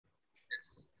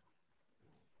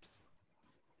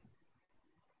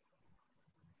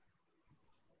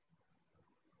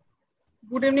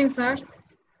Good evening, sir.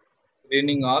 Good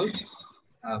evening, all.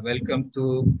 Welcome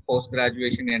to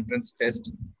Post-Graduation Entrance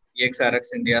Test,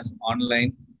 EXRXINDIA'S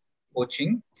online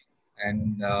coaching.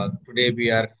 And today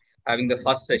we are having the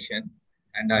first session.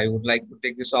 And I would like to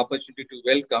take this opportunity to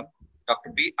welcome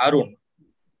Dr. Arun,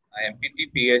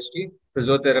 MPT, PhD,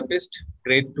 Physiotherapist,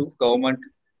 Grade 2, Government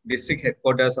District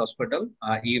Headquarters Hospital,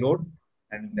 E Road.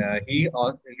 And he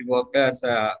worked as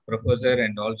a professor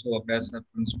and also worked as a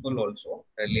principal also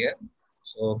earlier.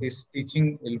 So his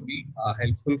teaching will be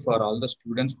helpful for all the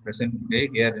students present today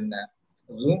here in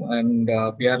Zoom, and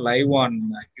we are live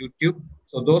on YouTube.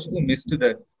 So those who missed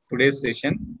today's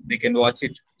session, they can watch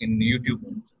it in YouTube.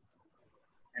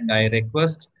 And I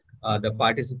request the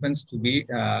participants to be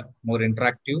more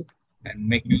interactive and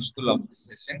make useful of this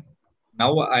session.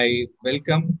 Now I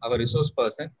welcome our resource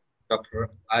person, Dr.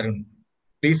 Arun.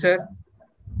 Please, sir.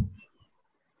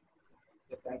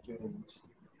 Thank you very much.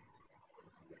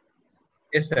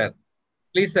 Yes, sir.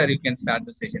 Please, sir, you can start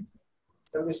the session. Sir.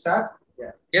 Shall we start?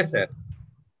 Yeah. Yes, sir.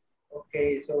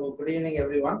 Okay, so good evening,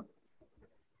 everyone.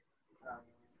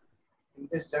 In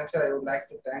this juncture, I would like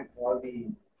to thank all the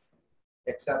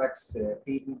EXRX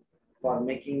team for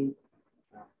making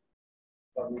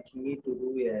me to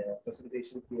do a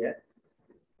presentation here.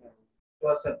 It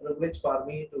was a privilege for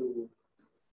me to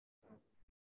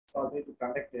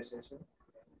conduct this session.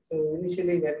 So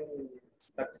initially, when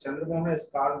Dr. Chandramohan has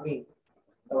called me,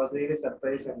 I was really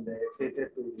surprised and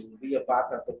excited to be a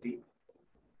part of the team.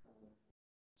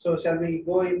 So shall we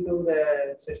go into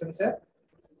the session, sir?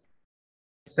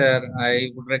 Sir, I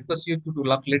would request you to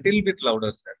talk a little bit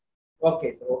louder, sir.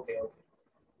 Okay, sir. Okay.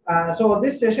 So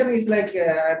this session is like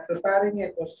I'm preparing a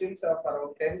questions of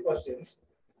around 10 questions,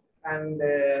 and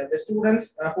the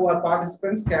students who are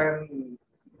participants can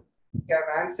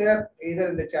answer either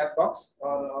in the chat box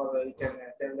or you can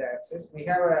tell the answers. We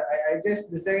have I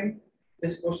just designed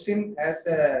this question as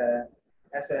a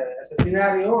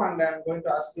scenario, and I'm going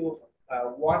to ask you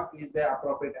what is the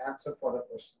appropriate answer for the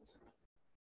questions.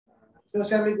 So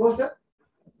shall we go, sir?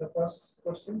 The first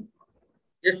question.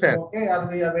 Yes, sir. Okay, are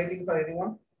we waiting for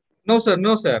anyone? No, sir.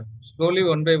 No, sir. Slowly,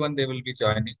 one by one, they will be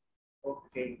joining.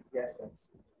 Okay, yes, sir.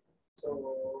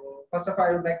 So first of all,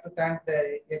 I would like to thank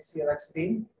the EXRX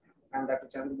team and Dr.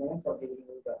 Chandramohan for giving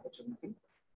me the opportunity.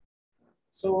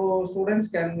 So students,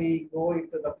 can we go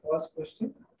into the first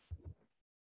question?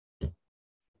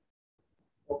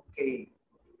 Okay.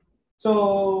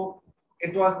 So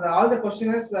it was all the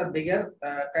questionnaires were bigger.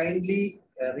 Kindly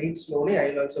read slowly.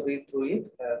 I will also read through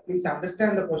it. Please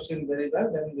understand the question very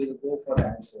well. Then we'll go for the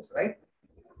answers. Right.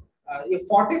 A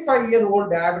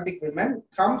 45-year-old diabetic woman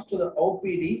comes to the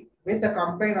OPD with a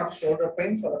complaint of shoulder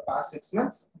pain for the past 6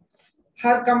 months.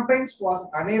 Her complaint was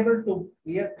unable to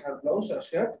wear her blouse or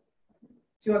shirt.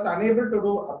 She was unable to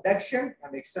do abduction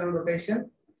and external rotation.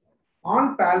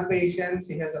 On palpation,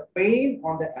 she has a pain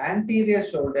on the anterior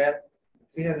shoulder.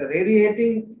 She has a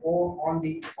radiating on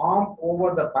the arm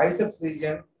over the biceps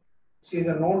region. She is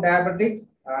a known diabetic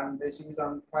and she is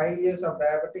on 5 years of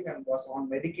diabetic and was on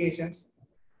medications.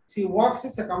 She works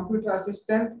as a computer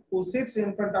assistant who sits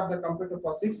in front of the computer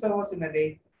for 6 hours in a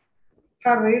day.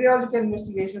 Her radiological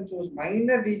investigation shows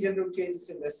minor degenerative changes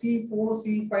in the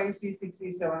C4, C5, C6,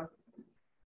 C7.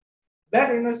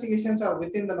 Blood investigations are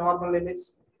within the normal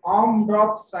limits. Arm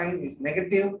drop sign is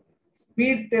negative.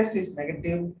 Speed test is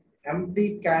negative.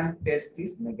 MD can test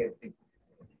is negative.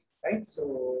 Right?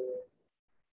 So,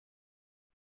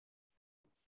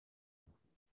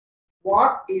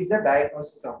 what is the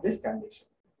diagnosis of this condition?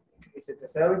 Is it a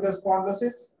cervical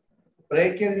spondylosis,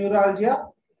 brachial neuralgia,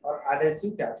 or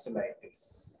adhesive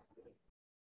capsulitis?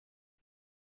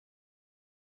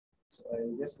 So I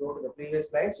will just go to the previous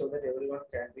slide so that everyone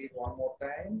can read one more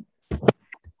time.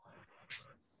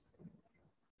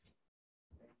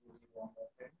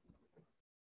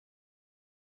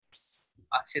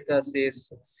 Akshita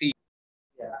says C.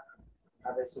 Yeah,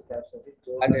 adhesive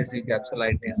capsulitis. Adhesive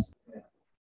capsulitis. Yeah.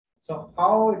 So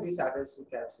how it is adhesive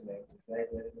capsulitis, right?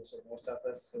 So most of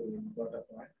us got a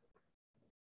point.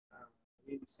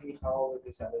 We will see how it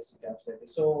is adhesive capsulitis.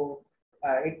 So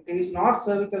it is not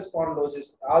cervical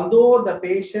spondylosis, although the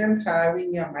patient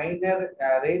having a minor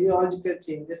radiological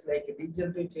changes like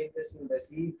degenerative changes in the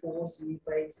C4, C5,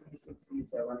 C6,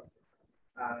 C7.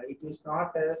 It is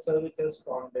not a cervical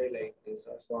spondylitis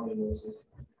or spondylosis.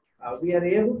 We are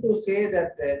able to say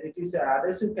that it is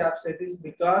adhesive capsulitis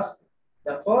because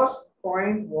the first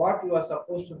point what you are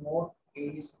supposed to note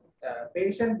is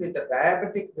patient with a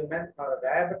diabetic woman or a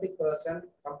diabetic person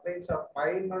complaints of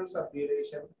 5 months of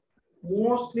duration.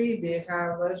 Mostly they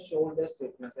have a shoulder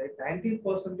stiffness, right?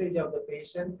 90% of the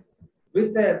patient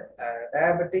with the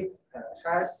diabetic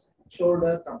has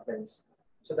shoulder complaints.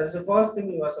 So that's the first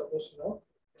thing you are supposed to know.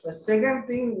 The second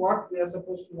thing what we are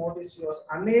supposed to notice, she was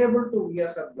unable to wear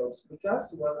her gloves because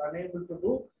she was unable to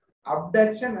do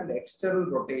abduction and external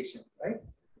rotation, right?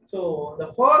 So the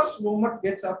first movement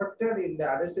gets affected in the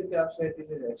adhesive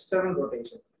capsulitis is external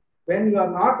rotation. When you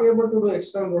are not able to do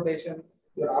external rotation,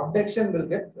 your abduction will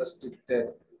get restricted.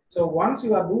 So once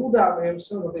you are do the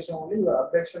external rotation only, your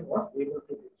abduction was able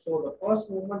to do. So the first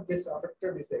movement gets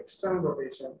affected is the external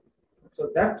rotation. So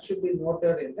that should be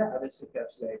noted in the adhesive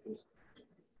capsulitis.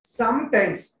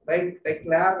 Sometimes, right, like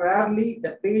rarely,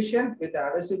 the patient with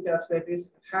adhesive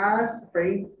capsulitis has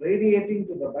pain radiating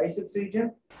to the biceps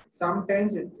region.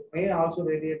 Sometimes it may also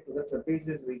radiate to the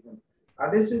trapezius region.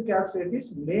 Adhesive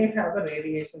capsulitis may have a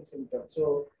radiation symptom.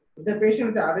 So, if the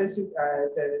patient with adhesive,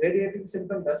 the radiating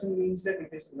symptom doesn't mean that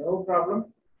it is no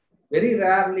problem. Very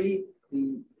rarely,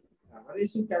 the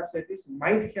adhesive capsulitis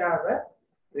might have a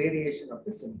radiation of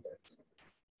the symptoms.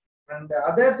 And the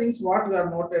other things what you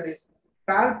have noted is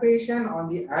palpation on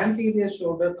the anterior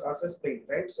shoulder causes pain,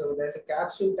 right? So there's a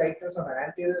capsule tightness on the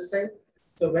anterior side.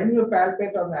 So when you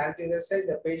palpate on the anterior side,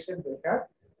 the patient will have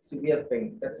severe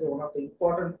pain. That is one of the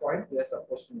important points we are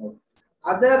supposed to know.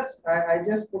 Others, I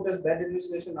just put as bed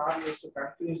investigation not used to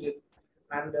confuse it.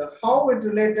 And how it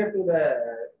related to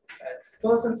the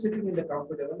person sitting in the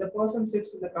computer. When the person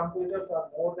sits in the computer for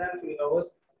more than 3 hours,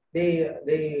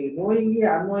 they knowingly,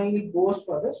 unknowingly goes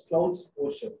for the slouch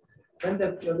posture. When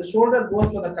the shoulder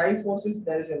goes for the kyphosis,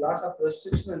 there is a lot of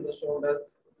restriction in the shoulder.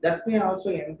 That may also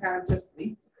enhances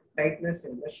the tightness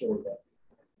in the shoulder.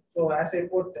 So as I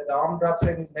put, the arm drop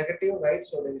sign is negative, right?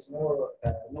 So there is no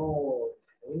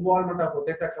involvement of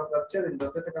rotator cuff rupture. In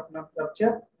rotator cuff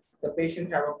rupture, the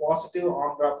patient have a positive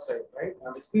arm drop sign, right?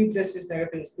 And the speed test is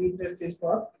negative. Speed test is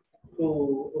for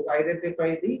to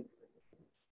identify the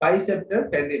biceptal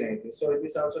tendinitis. So it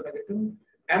is also negative.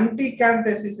 MT CAN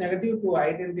test is negative to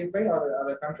identify or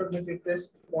a confirmatory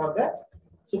test for the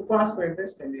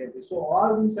supraspinatus tendinitis. So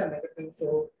all these are negative.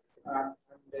 So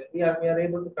we are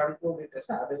able to conclude it as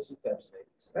adhesive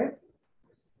capsulitis, right?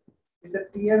 Is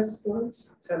that clear,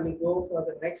 students? Shall we go for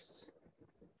the next?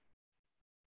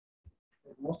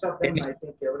 Most of them, I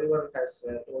think everyone has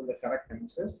told the correct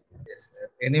answers. Yes.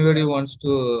 Anybody wants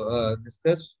to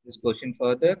discuss this question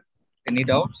further? Any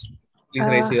doubts? Please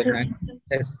raise your hand.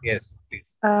 Yes, yes,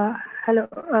 please. Hello,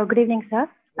 good evening, sir.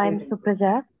 I'm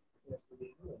Supraja. Yes, good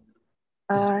evening.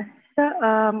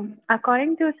 Sir,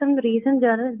 according to some recent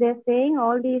journals, they're saying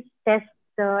all these tests,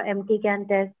 MT CAN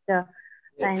test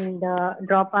Yes. and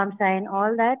drop arm sign,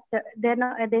 all that, they're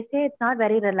not. They say it's not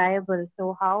very reliable.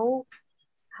 So how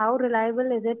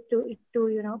reliable is it to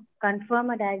confirm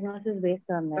a diagnosis based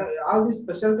on that? All these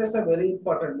special tests are very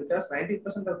important because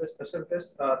 90% of the special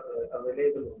tests are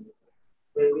available only.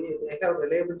 They have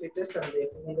reliability test and they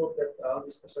found out that all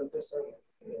the special tests are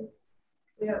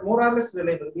more or less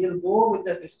reliable. We will go with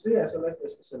the history as well as the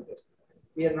special test.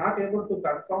 We are not able to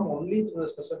confirm only through the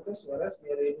special test, whereas we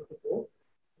are able to go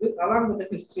along with the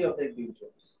history of the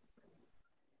individuals.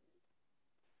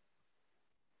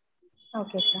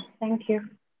 Okay, sir. Thank you.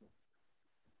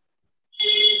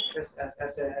 As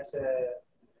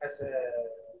a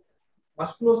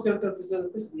musculoskeletal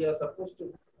physiotherapist, we are supposed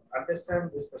to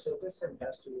understand the special test and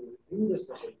has to do the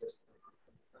special test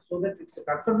so that it's a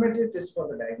confirmatory test for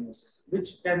the diagnosis,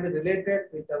 which can be related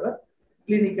with our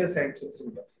clinical signs and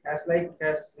symptoms. As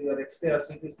your X-ray or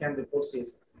CT scan report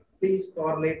says, please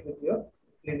correlate with your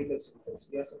clinical symptoms.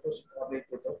 We are supposed to correlate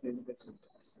with our clinical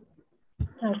symptoms.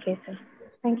 Okay, sir.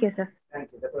 Thank you, sir.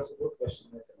 Thank you. That was a good question.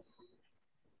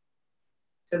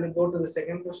 Shall we go to the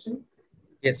second question?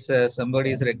 Yes,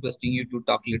 somebody is requesting you to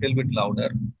talk a little bit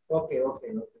louder. Okay.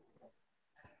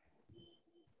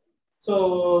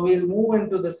 So we'll move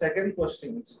into the second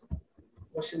question.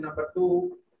 Question number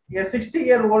 2. A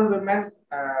 60-year-old woman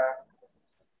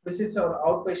visits our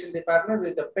outpatient department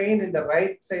with the pain in the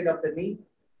right side of the knee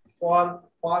for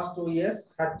past 2 years.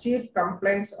 Her chief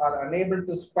complaints are unable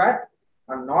to squat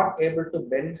and not able to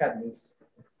bend her knees.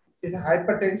 She is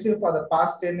hypertensive for the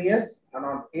past 10 years and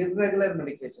on irregular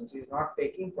medications. She is not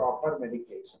taking proper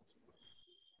medications.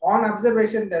 On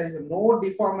observation, there is no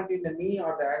deformity in the knee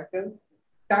or the ankle.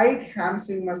 Tight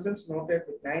hamstring muscles noted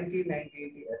with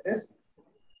 1990 test.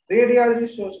 Radiology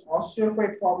shows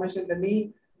osteophyte formation in the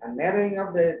knee and narrowing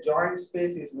of the joint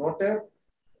space is noted.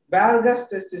 Valgus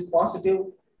test is positive.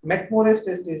 McMorris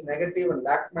test is negative and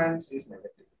Lachman's is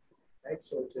negative. Right,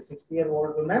 so it's a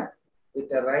 60-year-old woman with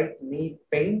the right knee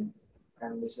pain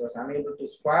and she was unable to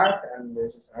squat and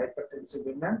this is hypertensive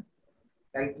woman.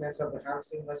 Tightness of the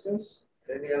hamstring muscles.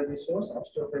 Radiology shows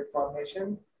osteophyte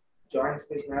formation, joint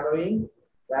space narrowing.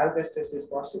 valgus test is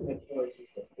positive, McMurray's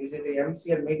test. Is it a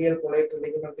MCL, medial collateral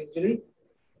ligament injury,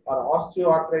 or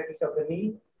osteoarthritis of the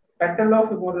knee,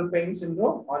 patellofemoral pain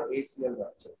syndrome, or ACL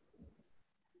rupture?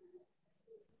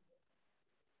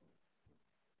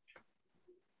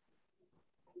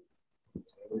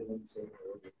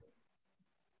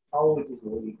 How it is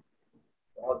OE,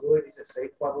 although it is a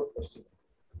straightforward question.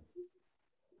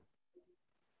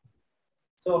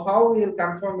 So how we will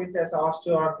confirm it as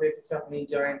osteoarthritis of knee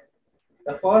joint?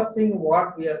 The first thing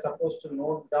what we are supposed to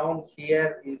note down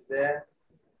here is the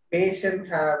patient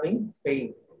having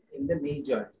pain in the knee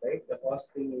joint, right? The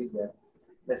first thing is that.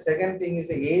 The second thing is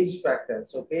the age factor.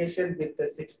 So patient with the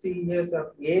 60 years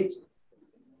of age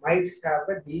might have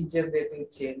a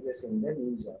degenerative changes in the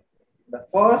knee joint. The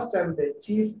first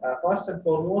and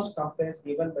foremost complaints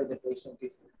given by the patient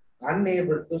is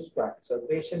unable to squat. So the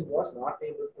patient was not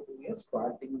able to do a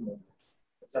squatting movement.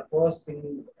 It's the first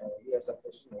thing we are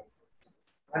supposed to know.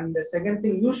 And the second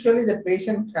thing, usually the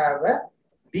patient have a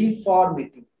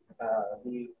deformity.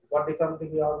 What deformity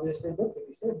we obviously do? It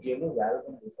is a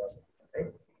genovalvum deformity,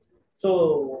 right?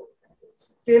 So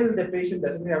still the patient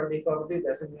doesn't have a deformity,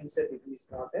 doesn't mean that it is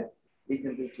not a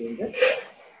degenerative changes.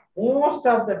 Most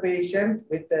of the patient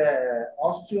with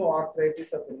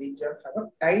osteoarthritis of the knee joint have a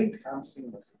tight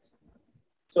hamstring muscles.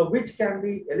 So which can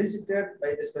be elicited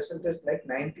by the special test like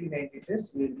 1990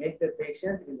 test. We will make the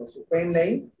patient in the supine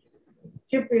line.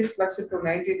 Hip is flexed to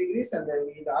 90 degrees, and then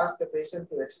we will ask the patient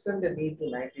to extend the knee to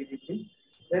 90 degrees.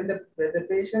 When the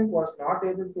patient was not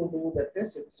able to do the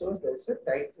test, it shows there is a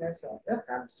tightness of the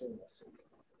hamstring muscles.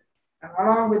 And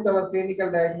along with our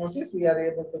clinical diagnosis, we are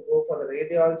able to go for the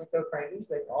radiological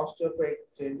findings like osteophyte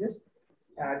changes,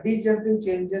 degenerative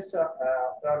changes,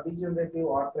 degenerative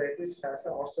arthritis has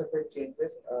osteophyte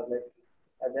changes,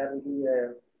 there will be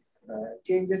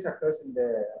changes occurs in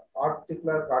the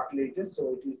articular cartilages,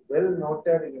 so it is well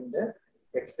noted in the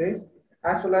X-rays,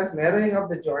 as well as narrowing of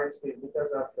the joint space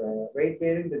because of weight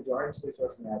bearing. The joint space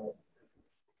was narrowed.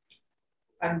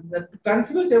 And to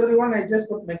confuse everyone, I just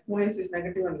put McMurray's is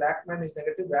negative and Lachman is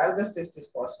negative. Valgus test is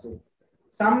positive.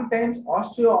 Sometimes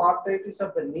osteoarthritis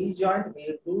of the knee joint,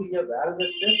 we do a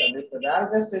valgus test, and if the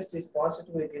valgus test is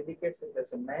positive, it indicates that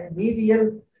there's a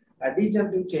medial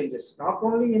degenerative changes. Not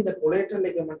only in the collateral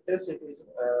ligament test, it is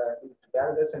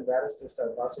valgus and varus tests are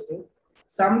positive.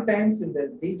 Sometimes in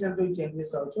the degenerative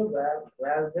changes also,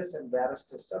 valgus and varus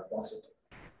tests are positive.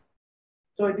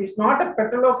 So it is not a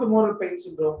patellofemoral pain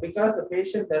syndrome because the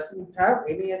patient doesn't have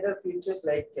any other features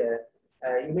like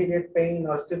immediate pain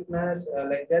or stiffness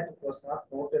like that. It was not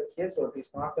noted here. So it is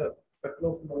not a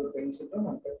patellofemoral pain syndrome.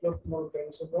 And patellofemoral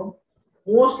pain syndrome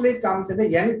mostly comes in the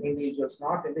young individuals,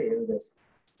 not in the elders.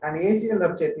 And ACL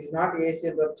rupture is not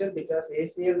ACL rupture because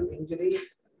ACL injury,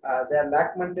 their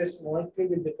Lachman test mostly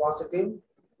will be positive.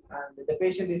 And the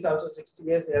patient is also 60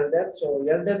 years elder. So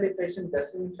elderly patient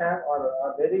doesn't have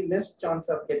or very less chance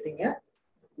of getting a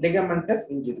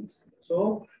ligamentous injuries.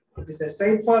 So it is a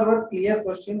straightforward, clear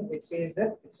question. It says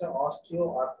that it's an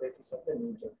osteoarthritis of the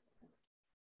knee joint.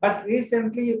 But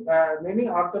recently, many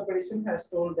orthopedicians has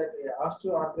told that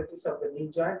osteoarthritis of the knee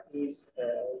joint is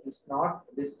not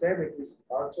described. It is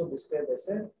also described as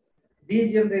a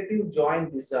degenerative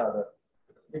joint disorder,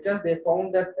 because they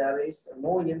found that there is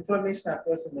no inflammation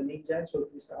occurs in the knee joint, so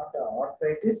it is not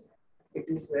arthritis. It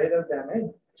is rather than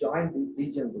a joint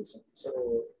degeneration.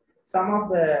 So some of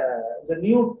the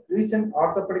new recent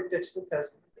orthopedic textbook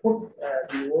has put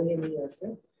the OME as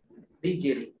a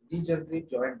DJD, degenerative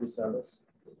joint disorders.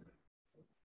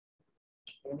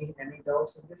 Any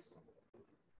doubts in this?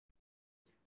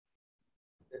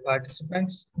 The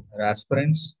participants or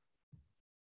aspirants,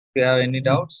 if you have any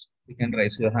doubts, you can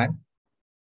raise your hand.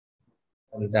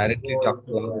 I will directly talk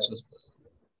to our resource person.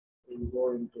 We'll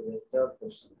go into the third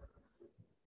question.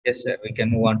 Yes, sir. We can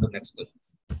move on to the next question.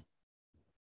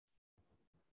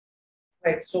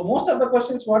 Right. So most of the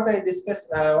questions what I discussed,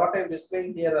 what I'm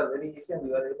displaying here are very easy, and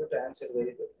you are able to answer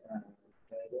very good. I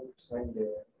don't find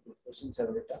the questions are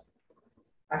very tough.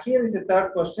 Here is the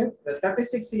third question. The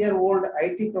 36-year-old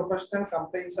IT professional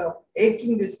complains of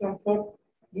aching discomfort,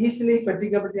 easily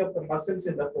fatigability of the muscles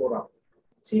in the forearm.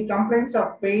 She complains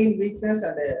of pain, weakness,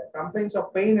 and complains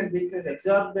of pain and weakness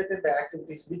exacerbated by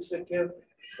activities which require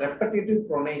repetitive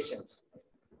pronations.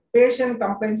 Patient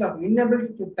complains of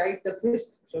inability to tight the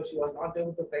fist, so she was not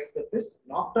able to tight the fist.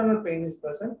 Nocturnal pain is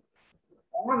present.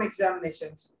 On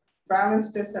examinations,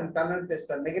 phalanx test and tunnel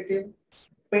test are negative.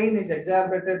 Pain is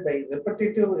exacerbated by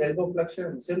repetitive elbow flexion,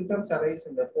 and symptoms arise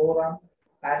in the forearm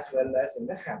as well as in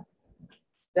the hand.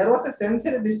 There was a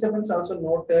sensory disturbance also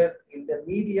noted in the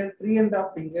medial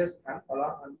 3.5 fingers and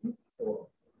along the forearm.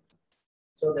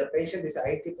 So the patient is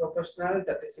IT professional,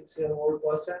 36-year-old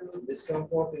person,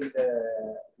 discomfort in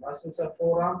the muscles of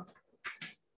forearm.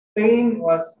 Pain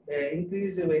was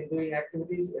increased when doing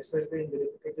activities, especially in the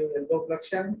repetitive elbow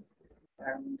flexion,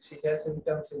 and she has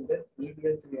symptoms in the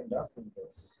medial 3.5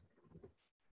 fingers.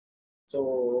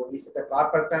 So is it a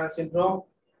carpal tunnel syndrome,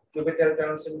 cubital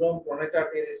tunnel syndrome, pronator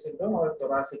teres syndrome, or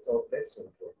thoracic outlet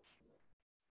syndrome?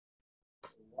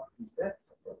 What is that?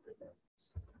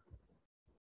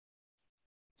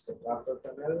 It's the carpal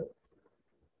tunnel,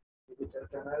 cubital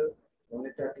tunnel,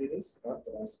 pronator teres, or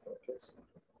thoracic outlet syndrome.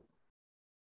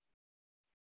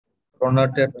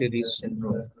 Pronator teres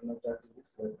syndrome. Yes, pronator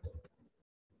teres,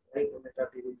 right? Pronator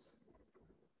teres.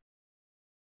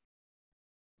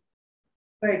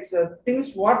 Right, so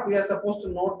things what we are supposed to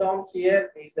note down here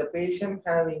is the patient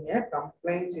having a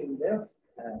complaint in the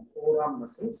forearm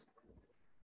muscles,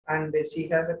 and she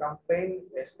has a complaint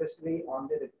especially on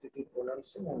the repetitive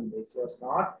prolongation, and she was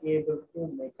not able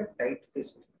to make a tight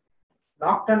fist.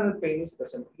 Nocturnal pain is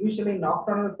present. Usually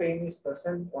nocturnal pain is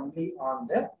present only on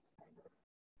the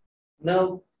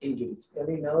nerve injuries.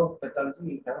 Every nerve pathology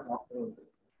we have nocturnal pain.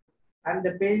 And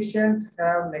the patient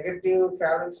have negative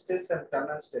phalanx test and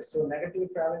tunnel test. So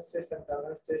negative phalanx test and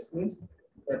tunnel test means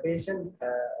the patient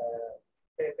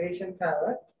have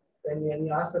a, when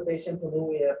you ask the patient to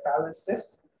do a phalanx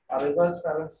test or reverse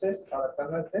phalanx test or a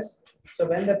tunnel test. So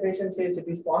when the patient says it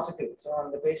is positive, so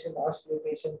on the patient asks the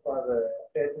patient for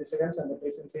 3 seconds and the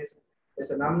patient says there's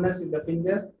a numbness in the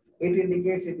fingers, it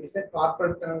indicates it is a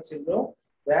carpal tunnel syndrome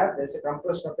where there's a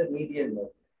compression of the median nerve.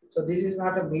 So this is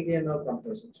not a median nerve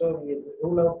compression. So we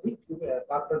rule out the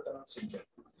carpal tunnel syndrome.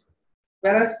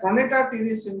 Whereas pronator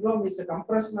teres syndrome is a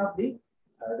compression of the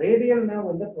radial nerve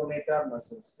in the pronator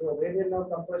muscles. So radial nerve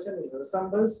compression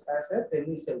resembles as a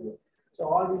tennis elbow. So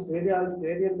all these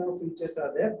radial nerve features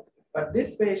are there. But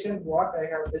this patient, what I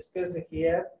have discussed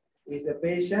here, is the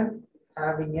patient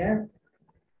having a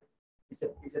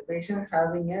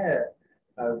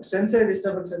sensory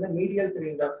disturbance in the medial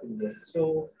 3.5 fingers.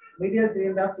 So medial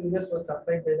 3.5 fingers was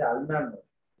supplied by the ulnar nerve.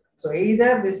 So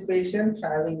either this patient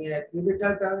having a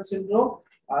cubital tunnel syndrome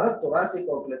or a thoracic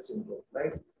outlet syndrome,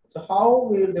 right? So how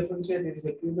we will differentiate it is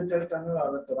a cubital tunnel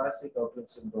or a thoracic outlet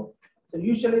syndrome. So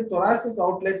usually thoracic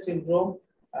outlet syndrome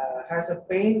has a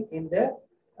pain in the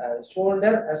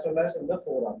shoulder as well as in the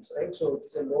forearms, right? So it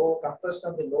is a low compression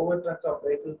of the lower trunk of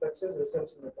brachial plexus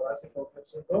results in the thoracic outlet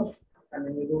syndrome. And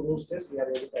when we do loose test, we are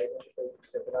able to identify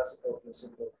it's a thoracic outlet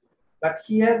syndrome. But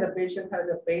here the patient has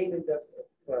a pain in the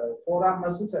forearm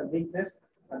muscles and weakness,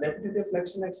 and repetitive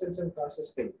flexion extension causes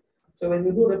pain. So when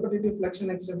you do repetitive flexion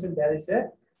extension, there is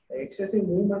a excessive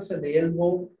movements at the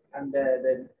elbow, and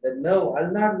the nerve,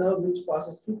 ulnar nerve, which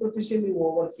passes superficially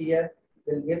over here,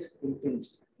 will get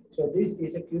impinged. So this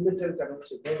is a cubital tunnel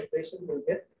syndrome. The patient will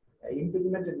get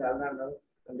impingement in the ulnar nerve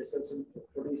and results in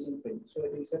producing pain. So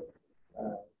it is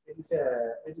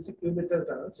a cubital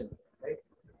tunnel syndrome, right?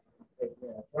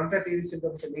 Pronator teres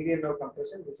syndrome is a median nerve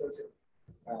compression, results in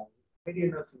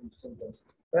median nerve symptoms.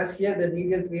 Whereas here the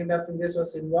medial 3.5 fingers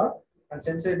was involved, and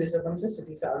sensory disturbances, it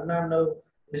is ulnar nerve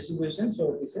distribution,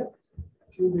 so it is a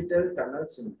cubital tunnel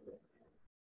syndrome.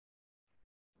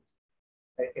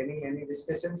 Like any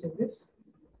discussions in this?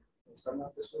 Some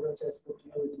of the students has put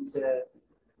it is a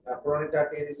pronator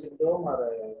teres syndrome or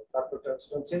a carpal tunnel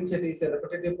syndrome. Since it is a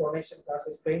repetitive pronation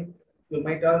causes pain, you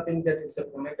might all think that it's a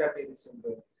pronator teres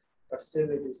syndrome, but still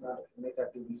it is not a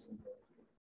pronator teres syndrome.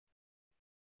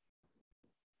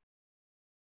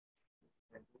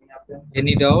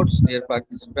 Any doubts, dear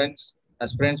participants?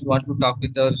 Aspirants want to talk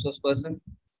with the resource person?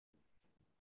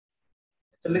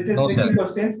 So little No, tricky sir.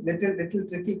 questions, little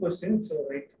tricky questions. So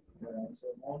right,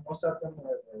 so most of them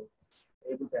are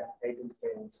able to identify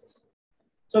answers.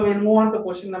 So we'll move on to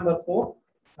question number 4.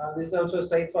 This is also a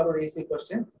straightforward easy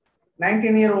question.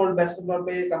 19-year-old basketball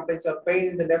player complains of pain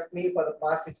in the left knee for the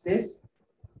past 6 days.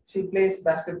 She plays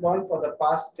basketball for the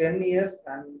past 10 years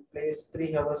and plays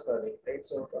 3 hours per day. Right.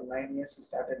 So for 9 years she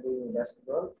started doing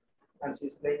basketball, and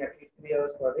she's playing at least 3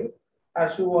 hours per day. Her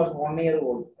shoe was 1 year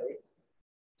old. Right.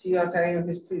 She was having a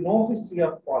history, no history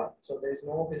of fall. So there is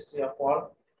no history of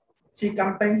fall. She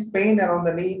complains pain around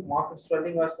the knee, marked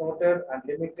swelling was noted, and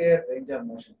limited range of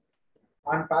motion.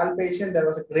 On palpation, there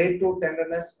was a grade 2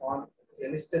 tenderness on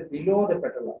listed below the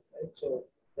patella. Right? So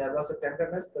there was a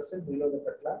tenderness present below the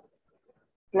patella.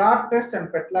 Clot test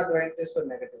and patella grind test were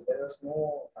negative. There was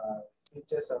no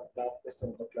features of clot test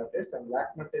and patella test, and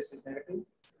Lachman test is negative.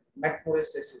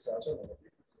 McMurray's test is also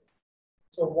negative.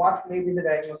 So what may be the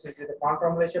diagnosis? Is it a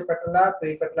contromalacia patella,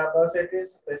 pre-patella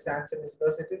bursitis, pre-Sansonis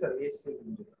bursitis, or ACL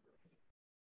injury?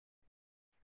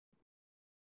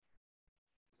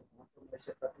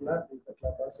 Controlation patella,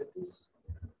 prepatellar bursitis,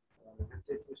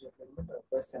 limited fusion filament, or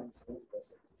breast and spinous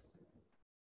bursitis.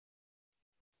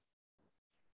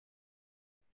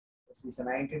 This is a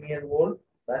 19-year-old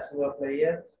basketball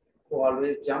player who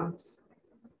always jumps.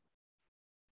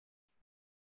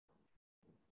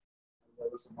 There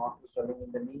is a marked swelling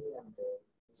in the knee and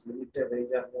it's limited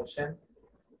range of motion.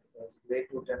 There's grade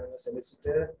 2 tenderness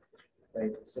elicited.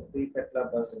 Right, it's a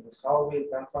prepatellar bursitis. How we'll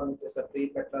confirm it is a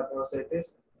prepatellar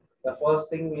bursitis? The first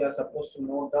thing we are supposed to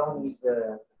note down is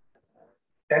the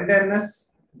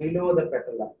tenderness below the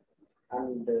patella.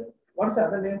 And what's the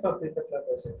other name for prepatellar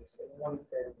bursitis? Anyone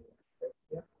can write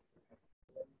here?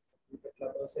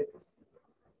 Prepatellar bursitis.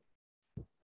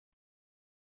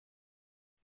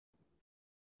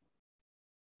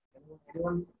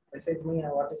 Anyone message me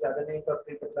what is the other name for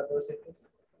prepatellar bursitis?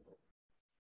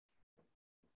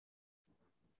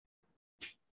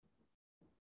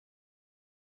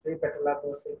 Prepatellar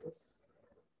bursitis.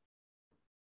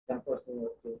 One person,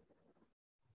 okay.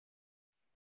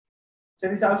 So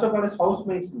it is also called as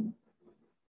housemaid's knee.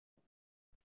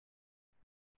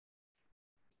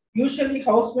 Usually,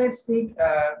 housemaid's knee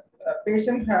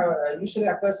patient have usually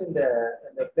occurs in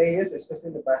the players, especially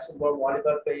the basketball,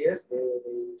 volleyball players. They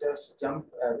just jump,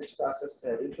 which causes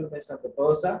inflammation of the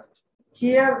bursa.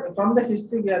 Here, from the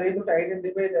history, we are able to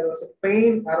identify there was a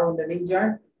pain around the knee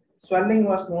joint. Swelling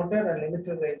was noted and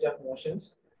limited range of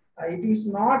motions. It is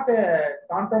not a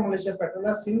contra-malleolar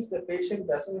patella since the patient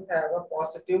doesn't have a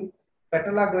positive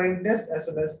patella grain test as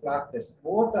well as Clark test.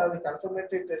 Both are the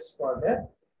confirmatory tests for the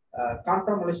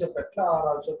contra-malleolar patella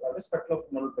are also called as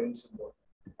patellofemoral pain syndrome.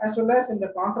 As well as in the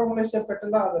contra-malleolar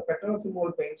patella or the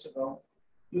patellofemoral pain syndrome,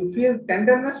 you feel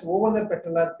tenderness over the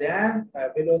patella than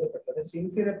below the patella. That's the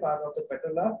inferior part of the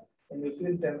patella. When you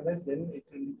feel tenderness, then it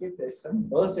indicates there is some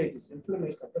bursitis,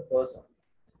 inflammation of the bursa.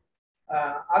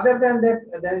 Other than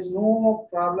that, there is no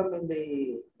problem in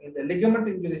the ligament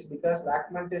injuries because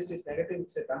Lachman test is negative.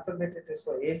 It's a confirmatory test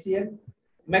for ACL.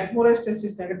 McMurray's test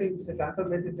is negative. It's a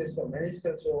confirmatory test for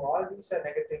meniscal. So all these are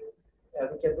negative.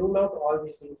 We can rule out all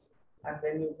these things. And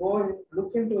when you go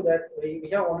look into that, we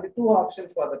have only two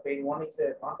options for the pain. One is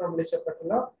a contra-malleolar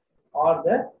patella or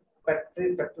the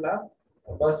prepatellar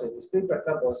bursitis.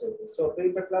 Prepatellar bursitis. So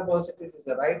prepatellar bursitis is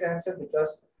the right answer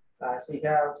because she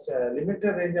has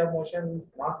limited range of motion,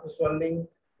 marked swelling,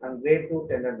 and grade 2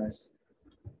 tenderness.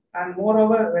 And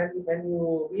moreover, when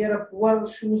you wear a poor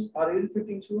shoes or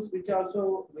ill-fitting shoes, which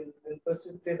also will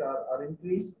precipitate or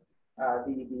increase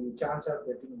the chance of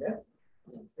getting the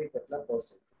prepatellar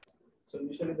bursitis. So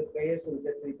usually the players will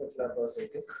get prepatellar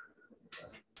bursitis.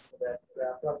 The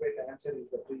appropriate answer is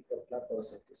the prepatellar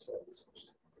bursitis for this question.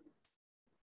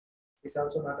 It's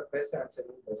also not a best answer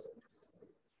in bursitis.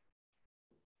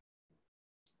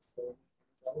 So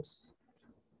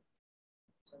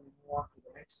we move on to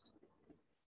the next.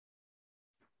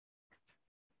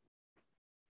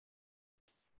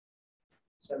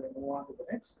 Shall we move on to the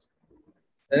next?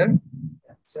 Sir?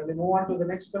 Shall we move on to the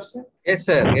next question? Yes,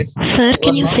 sir. Yes. Sir,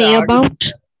 can you say about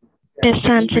Yeah. best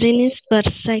answering is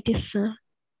bursitis, sir?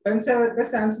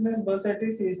 Best answering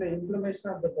bursitis is the inflammation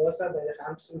of the bursa by the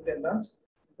hamstring tendons.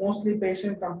 Mostly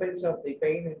patient complains of the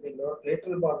pain in the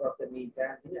lateral border of the knee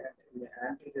than the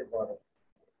anterior border.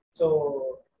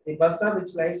 So the bursa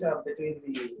which lies between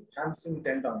the hamstring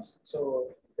tendons.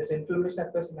 So this inflammation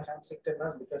occurs in the hamstring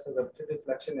tendons because of repetitive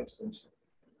flexion extension.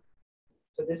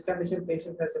 So this condition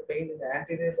patient has a pain in the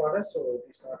anterior border, so it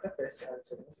is not a best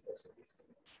answering bursitis.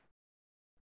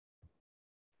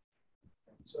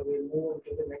 So we'll move on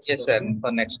to the next question. Sir,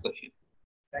 for next question.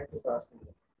 Thank you for asking.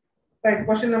 Right,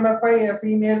 question number 5. A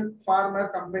female farmer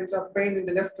complains of pain in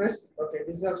the left wrist. Okay,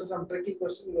 this is also some tricky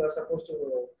question. You are supposed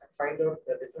to find out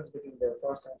the difference between the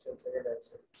first answer and second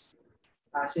answer.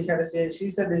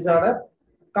 She's a disorder.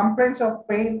 Complaints of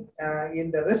pain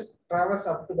in the wrist travels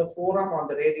up to the forearm on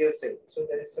the radial side. So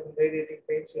there is some radiating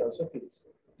pain she also feels.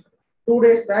 2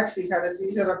 days back, she had a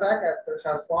seizure attack at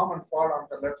her form and fall on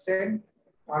the left side.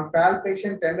 On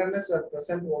palpation, tenderness were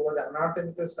present over the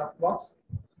anatomical stuff box.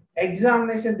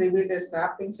 Examination revealed a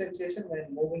snapping sensation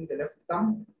when moving the left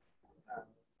thumb.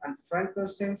 And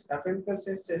Frankenstein's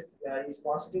test is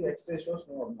positive, X-ray shows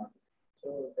no abnormality.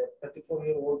 So the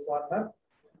 34-year-old farmer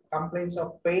complains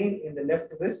of pain in the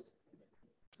left wrist.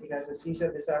 She has a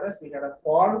seizure disorder. She had a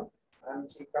fall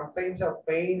and she complains of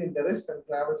pain in the wrist and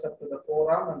travels up to the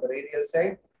forearm on the radial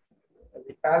side.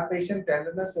 The palpation,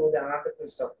 tenderness over the anatomical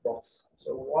stuff box.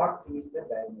 So what is the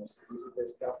diagnosis? Is it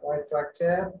a scaphoid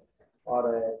fracture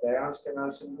or a Dion's canal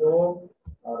syndrome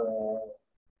or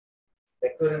a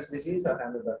recurrence disease or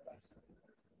Handlebar cancer?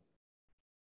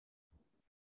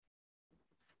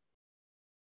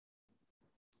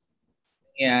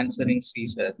 answering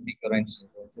Caesar, recurrent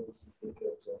syndrome.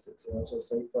 It's also a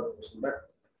straightforward question. But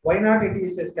why not it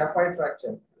is a scaphoid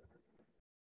fracture?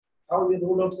 How you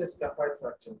rule out a scaphoid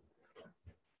fracture?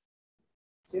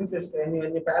 Since when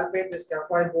you palpate the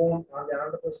scaphoid bone on the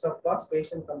anatomical of box,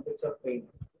 patient complains of pain.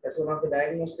 That's one of the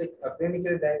diagnostic,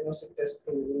 clinical diagnostic tests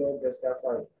to rule out the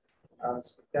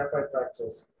scaphoid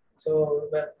fractures. So,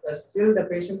 but still the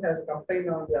patient has a complaint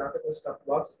on the anatomical stuff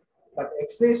box, but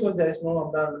X-ray shows there is no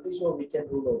abnormality, so we can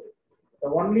rule out it. The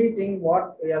only thing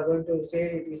what we are going to say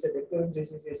it is a recurrent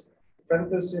disease is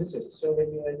frontal cyst. So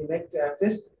when you make a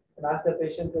fist and ask the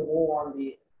patient to move on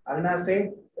the ulnar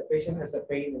side, the patient has a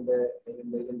pain in the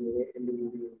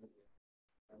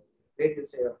radial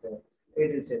side of the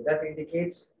radial side. That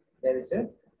indicates there is a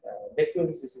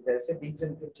recurrent disease. There is a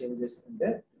degenerative changes in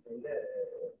the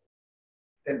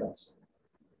tendons.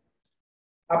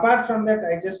 Apart from that,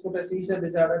 I just put a seizure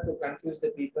disorder to confuse the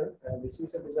people. The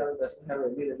seizure disorder doesn't have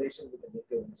any relation with the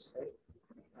recurrence, right?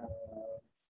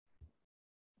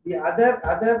 The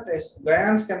other test,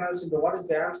 Guyon's canal syndrome. What is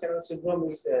Guyon's canal syndrome?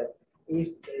 Is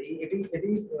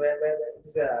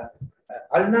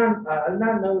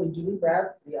ulnar nerve injury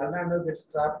where the ulnar nerve gets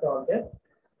trapped on the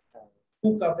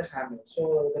hook of the hammer.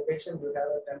 So the patient will have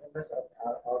a tenderness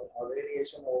or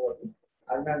radiation over the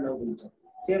ulnar nerve region.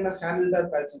 Same as handlebar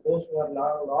palsy. Those who are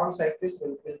long cyclists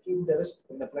will keep the wrist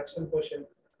in the flexion position,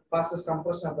 passes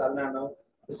compression of the ulnar nerve,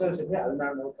 results in the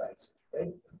ulnar nerve palsy.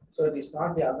 Right? So it is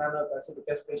not the ulnar nerve palsy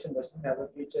because patient doesn't have a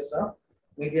features of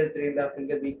medial three-finger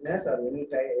finger weakness or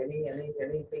anything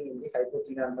in the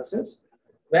hypothenar muscles,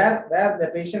 where the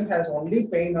patient has only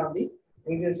pain on the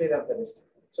medial side of the wrist.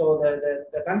 So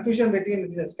the confusion between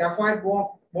it is a scaphoid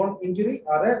bone injury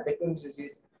or a recurrent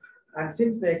disease. And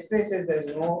since the X-ray says there is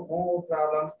no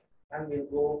problem, and we'll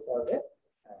go for the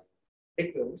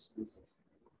recurrent disease.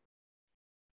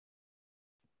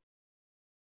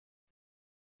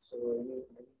 So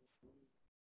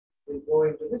we'll go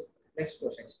into this next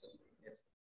question.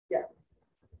 Yeah.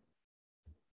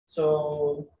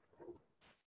 So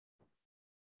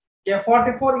a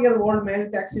 44-year-old male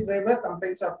taxi driver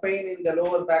complains of pain in the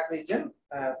lower back region.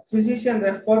 Physician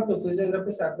referred to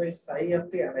physiotherapist advises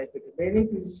IFT and IPT. Many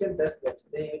physicians does that.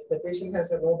 If the patient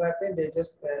has a low back pain, they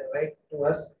just write to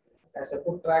us as a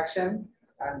foot traction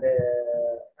and the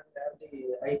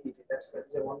IPT. That's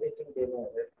the only thing they know,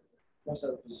 right? Most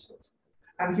of the physicians.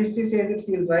 And history says that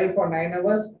he will drive for 9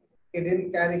 hours. He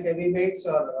didn't carry heavy weights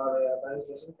or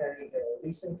doesn't carry.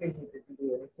 Recently, he didn't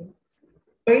do anything.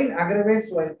 Pain aggravates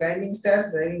while climbing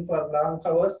stairs, driving for long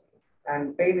hours,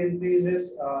 and pain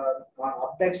increases on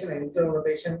abduction and internal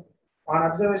rotation. On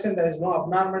observation, there is no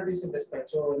abnormalities in the spine.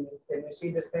 So when you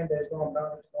see the spine, there is no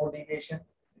abnormality, no deviation.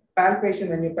 Palpation,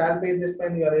 when you palpate the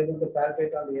spine, you are able to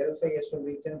palpate on the L5S1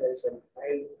 region. There is a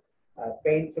mild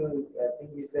painful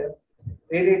thing is there.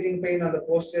 Radiating pain on the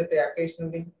posterior thigh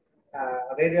occasionally.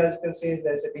 Radiological says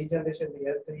there is a degeneration in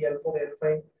the L3, L4,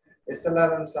 L5.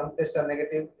 SLR and slump tests are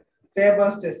negative.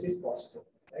 Faber's test is positive.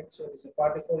 Right? So this is a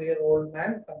 44-year-old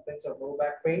man complains of low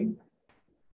back pain.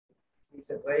 He's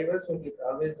a driver, so he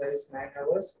always drives 9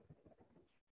 hours.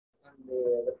 And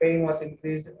the pain was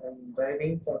increased in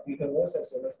driving for a few hours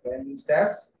as well as climbing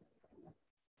stairs.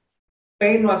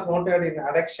 Pain was noted in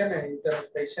adduction and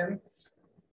interrotation.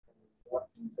 What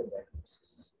is the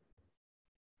diagnosis?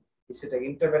 Is it an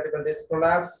intervertebral disc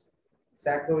prolapse,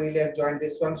 sacroiliac joint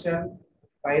dysfunction,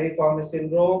 piriformis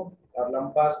syndrome, or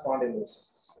lumbar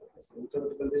spondylosis?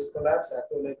 Intervertebral disc prolapse,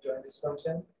 sacroiliac joint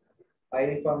dysfunction,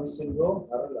 piriformis syndrome,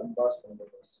 or lumbar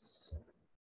spondylosis.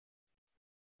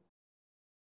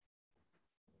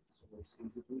 So it's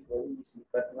very easy,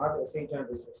 but not SI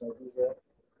joint dysfunction. It is a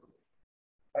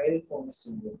piriformis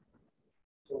syndrome.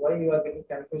 So why you are getting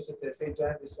confused with SI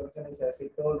joint dysfunction is, as I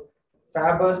told,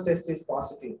 Faber's test is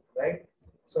positive, right?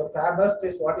 So Faber's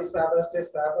test, what is Faber's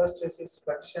test? Faber's test is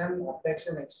flexion,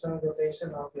 abduction, external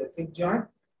rotation of your hip joint.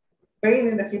 Pain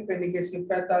in the hip indicates hip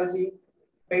pathology.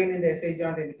 Pain in the SI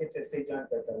joint indicates SI joint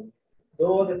pathology.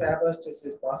 Though the Faber's test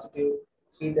is positive,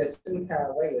 he doesn't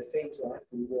have a SI joint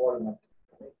involvement.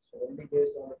 Right? So only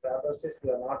based on the Faber's test, we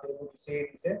are not able to say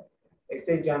it is a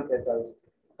SI joint pathology.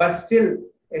 But still,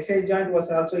 SI joint was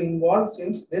also involved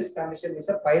since this condition is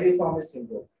a piriformis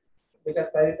syndrome.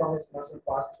 Because piriformis muscle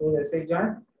pass through the SI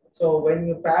joint. So when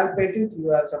you palpate it, you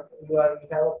have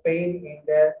a pain in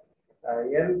the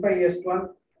L5S1.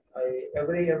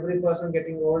 Every person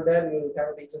getting older, you will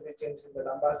have a degenerative change in the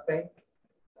lumbar spine.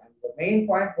 And the main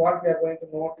point, what we are going to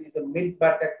note is the mid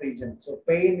buttock region. So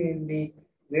pain in the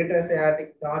greater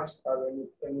sciatic notch, or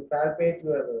when you palpate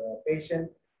your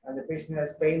patient and the patient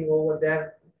has pain over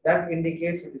there, that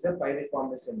indicates it is a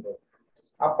piriformis syndrome.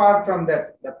 Apart from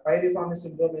that, the piriformis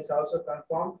syndrome is also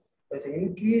confirmed. There's an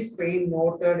increased pain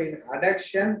noted in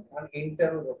adduction and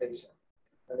internal rotation.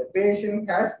 And the patient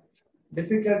has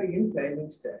difficulty in climbing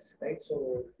stairs, right?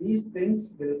 So these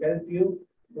things will help you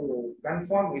to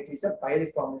confirm it is a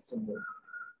piriformis syndrome.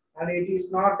 And it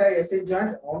is not a SI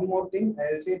joint. One more thing,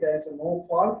 I will say there is no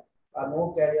fall or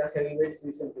no carry of heavy weights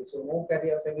recently. So no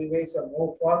carry of heavy weights or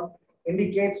no fall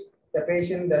indicates the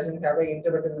patient doesn't have an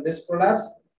intervertebral disc prolapse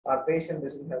or patient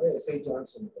doesn't have a SI joint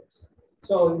symptoms.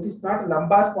 So it is not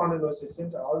lumbar spondylosis.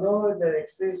 Since although the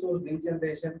X-ray shows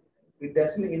degeneration, it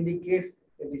doesn't indicate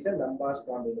it is a lumbar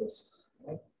spondylosis.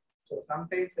 Right? So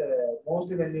sometimes,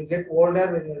 mostly when you get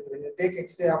older, when you take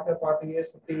X-ray after 40 years,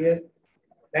 50 years,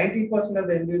 90% of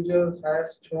the individual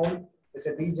has shown there's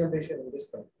a degeneration in this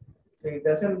spine. So it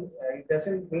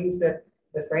doesn't mean that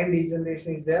the spine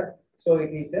degeneration is there. So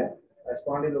it is a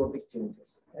spondylotic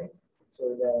changes, right?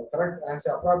 So the correct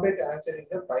answer, appropriate answer is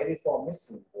the piriformis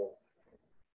syndrome.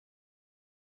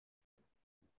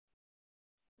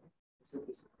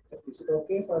 Is it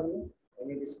okay for you?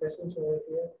 Any discussions over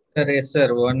here? Sir, yes,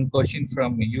 sir. One question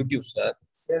from YouTube, sir.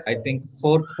 Yes, sir. I think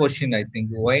fourth question,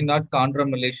 why not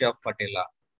chondromalacia of patella?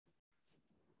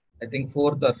 I think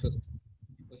fourth or fifth.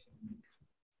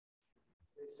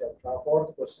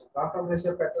 Fourth question.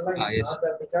 Chondromalacia patella is yes. not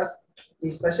there because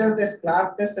the special test,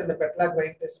 Clark test and the patella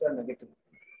grind test were negative.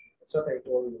 That's what I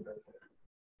told you.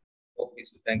 Okay,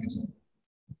 sir. Thank you, sir.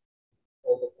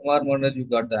 Okay, Kumar Monaj, you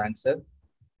got the answer.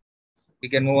 We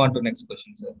can move on to next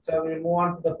question, sir. So we move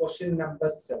on to the question number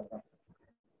 7.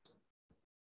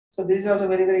 So this is also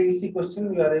very, very easy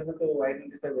question. You are able to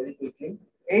identify very quickly.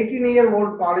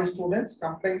 18-year-old college students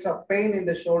complains of pain in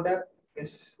the shoulder.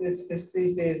 His history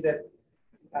says that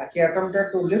he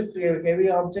attempted to lift heavy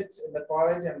objects in the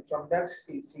college, and from that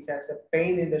he has a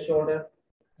pain in the shoulder,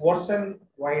 worsen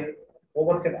while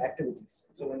overhead activities.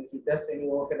 So when he does any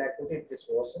overhead activity, it gets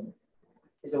worsened.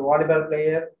 He's a volleyball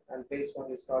player and plays for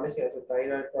his college. He has a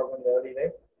thyroid problem in the early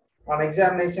life. On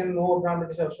examination, no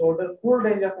abnormalities of shoulder, full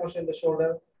range of motion in the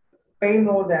shoulder, pain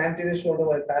over the anterior shoulder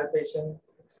while palpation,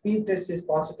 speed test is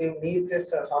positive, knee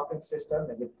test or Hawkins test are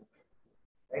negative.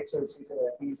 Right, so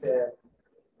he's a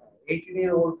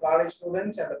 18-year-old college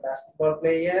student and a basketball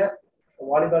player, a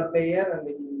volleyball player, and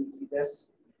he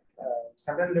does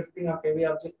sudden lifting of heavy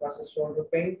object causes shoulder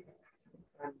pain.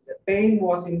 And the pain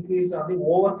was increased on the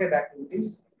overhead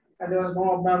activities, and there was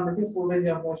no abnormality, full range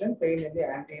of motion, pain in the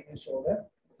anterior shoulder.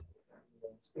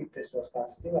 Speed test was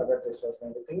positive, other test was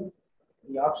negative.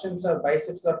 The options are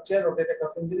biceps rupture, rotator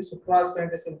cuff injury,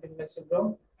 supraspinatus impingement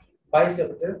syndrome,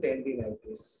 bicipital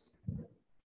tendinitis.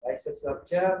 Biceps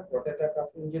rupture, rotator cuff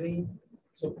injury,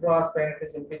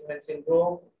 supraspinatus impingement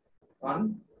syndrome,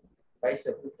 on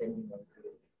bicipital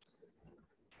tendinitis.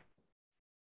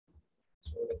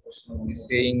 So the question one is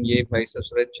saying A,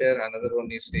 biceps rupture, another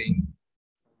one is saying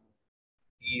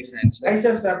E is answer.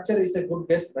 Biceps rupture is a good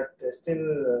guess, but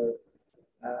still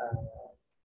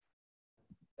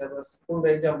there was full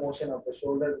range of motion of the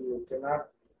shoulder. You cannot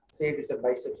say it is a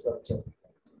biceps rupture.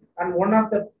 And one of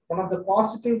the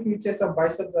positive features of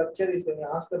biceps rupture is when you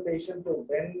ask the patient to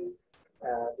bend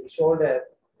the shoulder,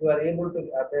 you are able to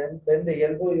bend the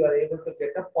elbow. You are able to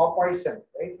get a Popeyson,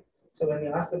 right? So when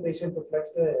you ask the patient to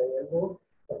flex the elbow,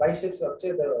 the biceps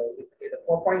rupture, the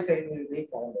Popeye sign will be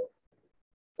found out.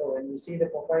 So when you see the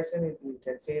Popeye sign, you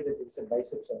can say that it's a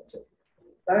biceps rupture.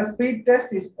 The speed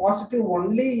test is positive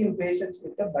only in patients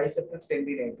with the bicipital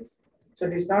tendinitis. So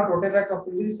it is not rotator cuff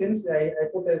injury, since I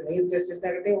put as knee test is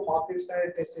negative, Hawkins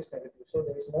test is negative. So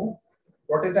there is no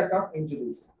rotator cuff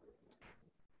injuries.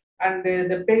 And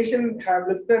the patient have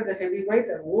lifted the heavy weight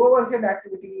and overhead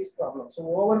activity is problem. So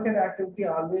overhead activity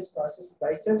always causes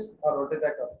biceps or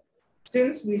rotator cuff.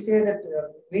 Since we say that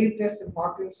knee test and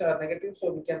Hawkins are negative,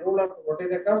 so we can rule out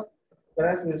rotator cuff,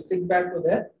 whereas we will stick back to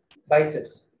the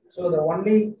biceps. So the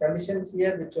only condition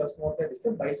here which was noted is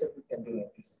the bicipital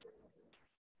tendinitis.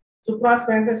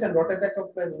 Supraspinatus and rotator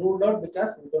cuff was ruled out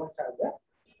because we don't have the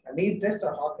knee test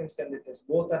or Hawkins tendinitis.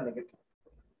 Both are negative.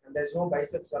 And there is no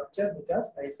biceps rupture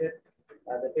because I said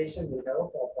the patient will have a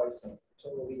Popeye.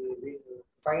 So we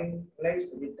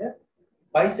finalize with the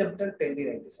bicipital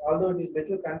tendinitis. Although it is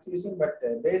little confusing, but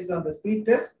based on the speed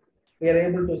test, we are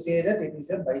able to say that it is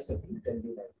a bicipital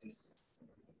tendinitis.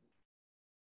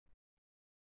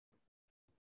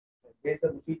 Based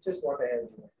on the features, what I have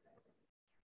given.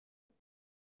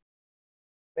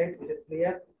 Right? Is it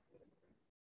clear?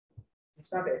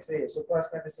 It's not X-ray,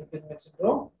 supraspinatus impingement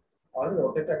syndrome or the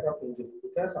rotator cuff injury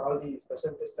because all the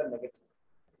special tests are negative.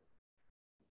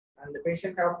 And the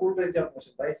patient have full range of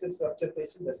motion. Biceps rupture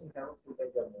patient doesn't have a full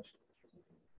range of motion.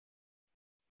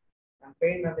 and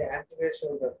pain on the anterior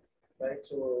shoulder, right?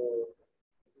 So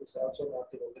it's also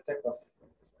not the type of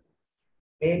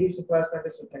maybe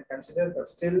supraspinatus we can consider, but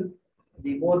still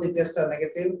the both the tests are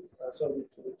negative, so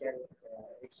we can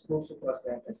exclude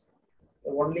supraspinatus.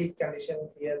 The only condition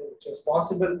here which was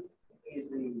possible is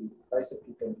the biceps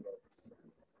tendonitis.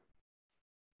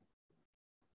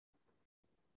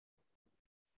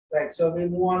 Right, so we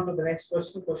move on to the next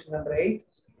question, question number 8.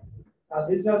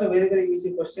 This is also a very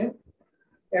easy question.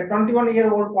 A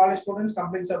 21-year-old college student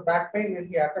complains of back pain when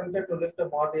he attempted to lift a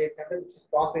Maruti 800, which is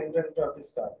parked in front of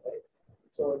his car. Right?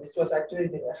 So this was actually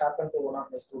happened to one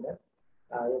of my students.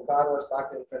 A car was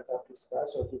parked in front of his car,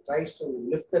 so he tries to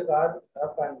lift the car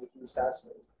up and he starts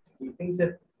moving. He thinks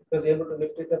that he was able to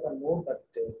lift it up and move, but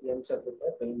he ends up with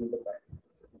a pain in the back.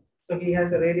 So he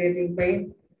has a radiating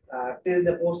pain till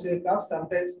the posterior cuff,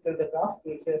 sometimes till the cuff.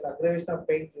 He has aggravation of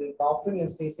pain during coughing and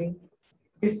sneezing.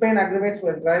 His pain aggravates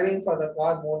while driving for the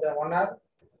car more than 1 hour.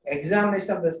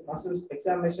 Examination of the muscles,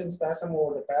 examination spasm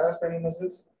over the paraspinal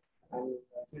muscles, and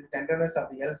feel tenderness of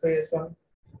the L5S1.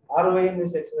 ROM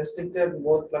is restricted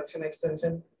both flexion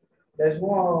extension. There is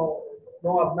no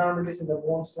abnormalities in the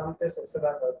bone, slump test,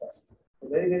 SLR bypass.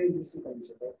 Very easy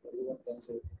condition, right? Everyone can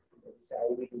say it's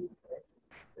IVD, right?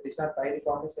 It is not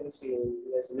pyriform since he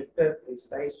has lifted, he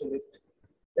tries to lift.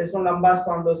 There is no lumbar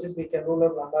spondylosis. We can rule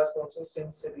out lumbar spondylosis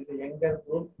since it is a younger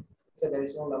group, so there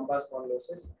is no lumbar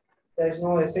spondylosis. There is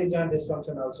no SI joint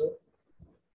dysfunction also.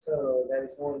 So there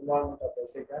is no involvement of the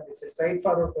SI joint. It's a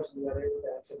straightforward question you are able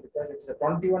to answer because it's a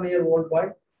 21-year-old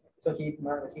boy. So he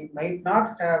might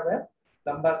not have a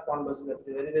lumbar spondylosis. That is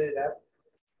very rare.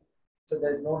 So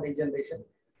there is no degeneration.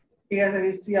 He has a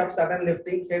history of sudden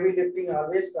lifting. Heavy lifting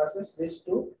always causes disc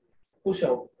to push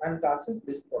out and causes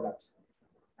disc collapse.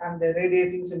 And the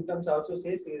radiating symptoms also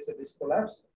says he is a disc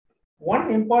collapse. One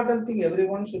important thing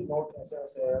everyone should note as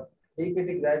a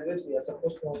DPT graduates, we are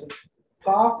supposed to notice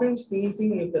coughing,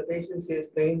 sneezing. If the patient says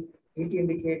pain, it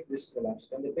indicates disc collapse.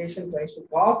 When the patient tries to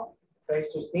cough, tries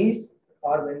to sneeze,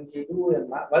 or when he do a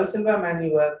Valsalva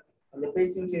maneuver, and the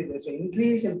patient says there's an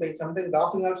increase in pain, sometimes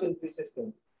laughing also increases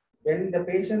pain. When the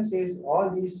patient says all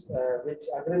these which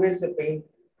aggravates the pain,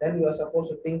 then you are supposed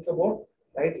to think about,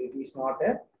 right, it is not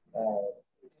a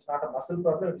muscle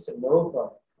problem, it is a nerve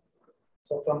problem.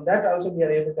 So from that also we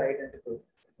are able to identify.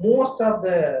 Most of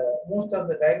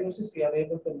the diagnosis we are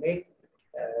able to make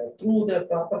through the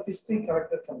proper history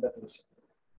collected from the patient.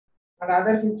 And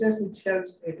other features which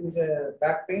helps, it is a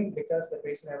back pain because the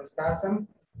patient has a spasm,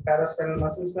 paraspinal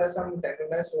muscle spasm,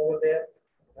 tenderness over there,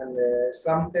 and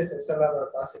slump test SLR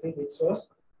or facility which shows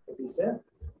it is a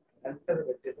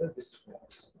intervertebral disc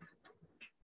collapse.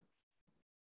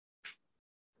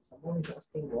 Someone is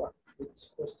asking what?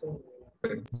 Which question?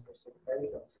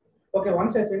 Okay,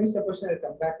 once I finish the question, I'll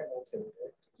come back and answer it.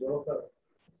 Right?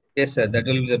 Yes, sir. That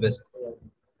will be the best.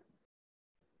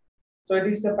 So it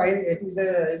is a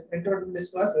intervertebral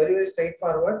disc collapse, very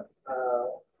straightforward.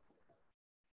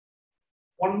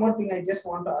 One more thing, I just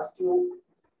want to ask you,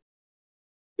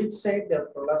 which side the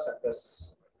prolapse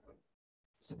occurs?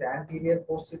 Is it anterior,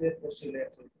 posterior,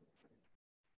 lateral?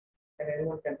 And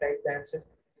anyone can type the answer.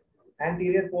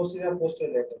 Anterior, posterior,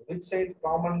 lateral. Which side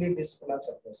commonly disc collapse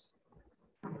occurs?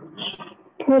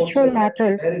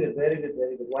 Posterolateral. Very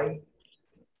good. Why?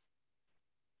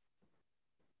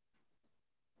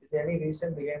 Is there any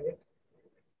reason behind it?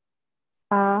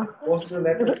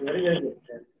 Posterolateral is very good.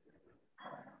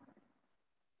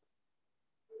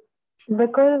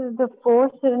 Because the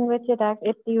force in which it acts,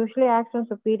 it usually acts on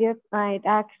superior. It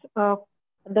acts. The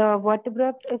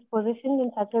vertebra is positioned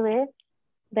in such a way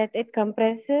that it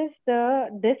compresses the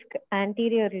disc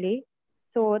anteriorly.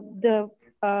 So the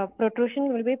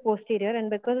protrusion will be posterior, and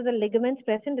because of the ligaments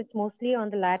present, it's mostly on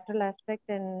the lateral aspect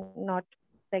and not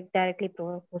like directly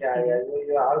posterior. Yeah,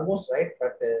 you are almost right,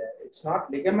 but it's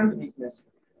not ligament weakness.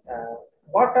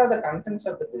 What are the contents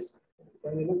of the disc?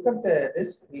 When we look at the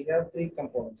disc, we have three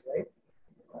components, right?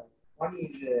 One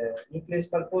is nucleus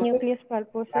pulposus,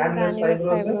 annulus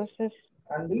fibrosus,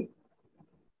 and the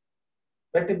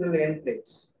vertebral end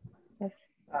plates. Yes.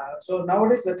 So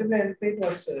nowadays, vertebral end plate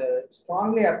was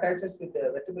strongly attaches with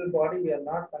the vertebral body. We are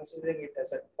not considering it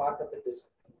as a part of the disc,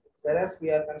 whereas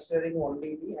we are considering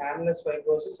only the annulus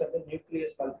fibrosus and the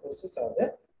nucleus pulposus are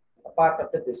the part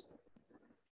of the disc.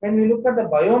 When we look at the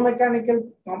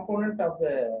biomechanical component of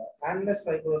the annulus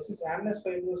fibrosus are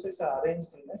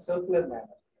arranged in a circular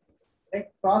manner,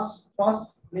 like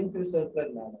cross-linked in circular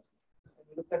manner. When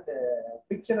you look at the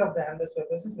picture of the annulus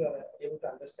fibrosus, you are able to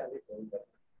understand it very well.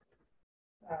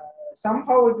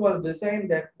 Somehow it was designed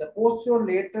that the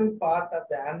posterolateral part of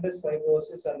the annulus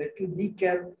fibrosus are little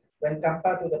weaker when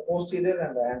compared to the posterior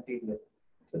and the anterior.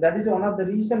 So that is one of the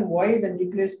reason why the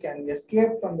nucleus can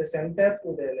escape from the center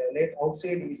to the late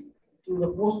outside is through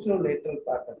the posterolateral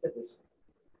part of the disc.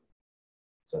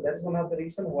 So that is one of the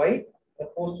reason why the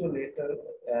posterolateral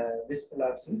disc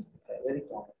prolapse is very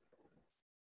common.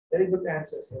 Very good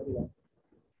answers, everyone.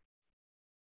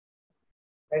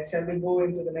 Right, shall we go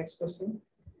into the next question?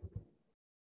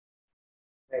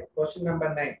 Right, question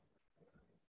number 9.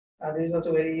 This is also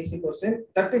a very easy question.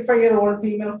 35-year-old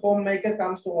female homemaker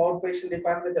comes to outpatient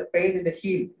department with a pain in the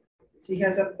heel. She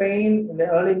has a pain in the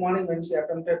early morning when she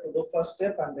attempted to do first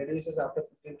step and reduces after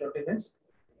 15-20 minutes.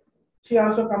 She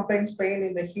also complains pain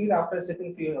in the heel after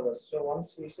sitting few hours. So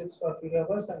once she sits for a few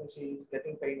hours and she is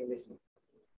getting pain in the heel.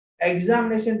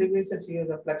 Examination reveals that she has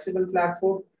a flexible flat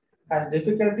foot, has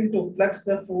difficulty to flex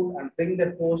the foot and bring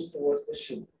the toes towards the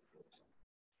shin.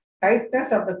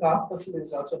 Tightness of the calf muscle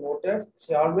is also noted.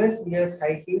 She always wears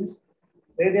high heels.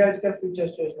 Radiological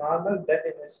features shows normal. Blood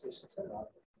investigations are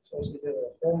normal. So she's a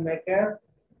homemaker,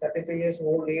 35 years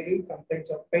old lady,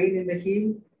 complains of pain in the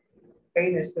heel,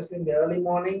 pain especially in the early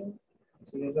morning.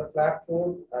 She has a flat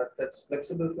foot, that's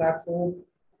flexible flat foot.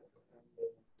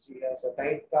 She has a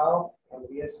tight calf and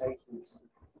wears high heels.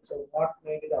 So what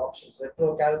may be the options?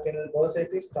 Retrocalcaneal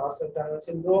bursitis, dorsal tunnel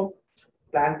syndrome,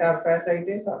 plantar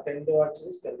fasciitis, or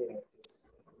tendinosis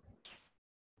tendinitis.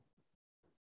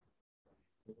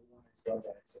 Everyone has got the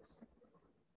answers.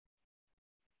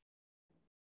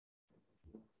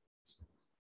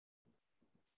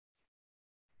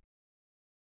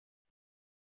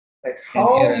 Like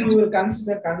how you will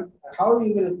consider, how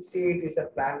you will say it is a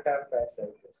plantar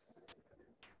fasciitis.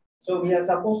 So we are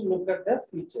supposed to look at the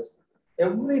features.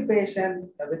 Every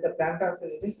patient with a plantar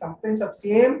fasciitis complains of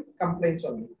same complaints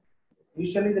only.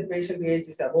 Usually the patient age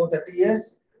is above 30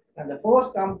 years, and the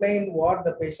first complaint what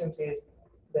the patient says,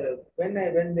 when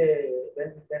I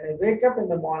wake up in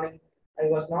the morning, I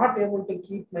was not able to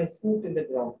keep my foot in the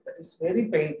ground. That is very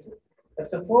painful.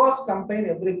 That's the first complaint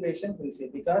every patient will say,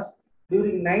 because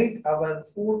during night our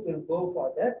foot will go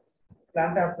for that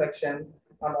plantar flexion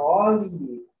and all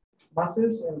the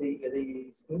muscles and the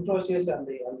interosseous and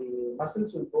the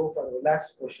muscles will go for the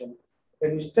relaxed position.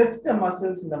 When you stretch the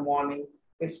muscles in the morning,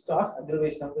 it starts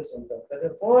aggravation of the symptom. That's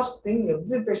the first thing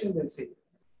every patient will say.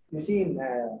 You see, in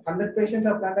 100 patients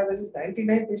of plantar fasciitis,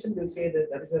 99 patients will say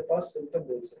that is the first symptom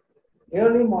they'll say.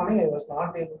 Early morning, I was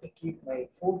not able to keep my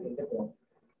foot in the ground.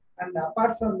 And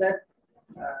apart from that,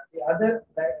 the other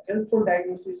helpful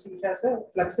diagnosis, he has a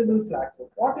flexible flat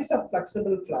foot. What is a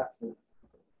flexible flat foot?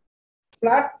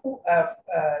 Flat foot,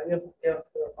 if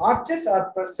arches are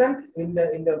present in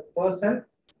the person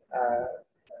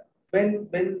when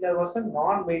there was a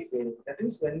non-weight bearing, that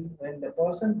is when the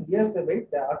person bears the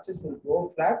weight, the arches will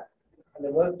go flat, and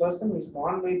the person is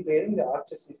non-weight bearing, the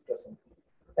arches is present.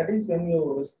 That is when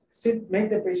you make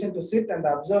the patient to sit and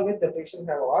observe it, the patient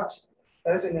have arch.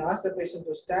 Whereas when you ask the patient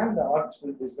to stand, the arch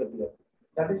will disappear.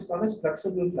 That is called as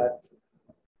flexible flat foot.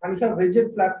 And you have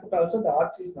rigid flat foot also, the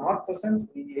arch is not present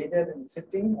either in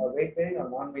sitting or weight bearing or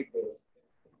non-weight bearing.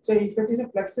 So if it is a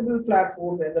flexible flat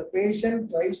foot, when the patient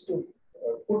tries to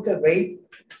put the weight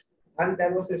and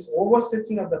there was this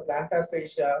overstretching of the plantar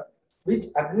fascia, which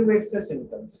aggravates the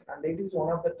symptoms, and it is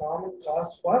one of the common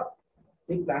cause for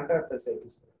the plantar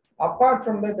fasciitis. Apart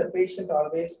from that, the patient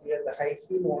always wear the high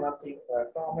heel, one of the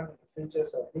common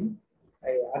features of the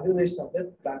aggravation of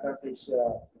the plantar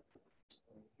fascia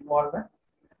involvement.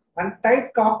 And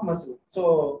tight calf muscle.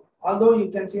 So although you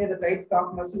can say the tight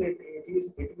calf muscle, it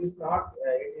is not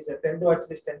it is a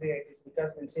tendinosis tendinitis,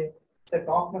 because we'll say the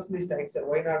calf muscle is tight. So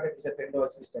why not it is a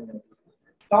tendinosis tendinitis?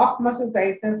 Calf muscle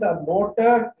tightness are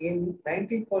noted in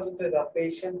 90% of the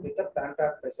patient with a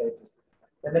plantar fasciitis.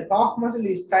 When the calf muscle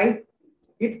is tight,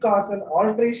 it causes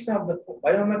alteration of the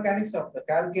biomechanics of the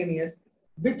calcaneus,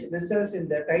 which results in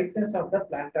the tightness of the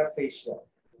plantar fascia.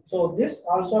 So this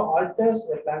also alters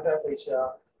the plantar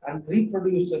fascia and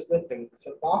reproduces the pain.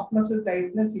 So calf muscle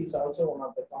tightness is also one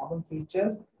of the common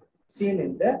features seen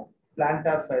in the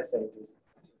plantar fasciitis.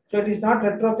 So it is not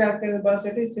retrocalcaneal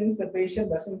bursitis, since the patient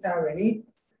doesn't have any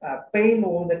pain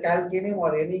over the calcaneum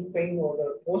or any pain over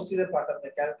the posterior part of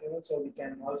the calcaneum. So we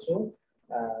can also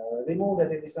remove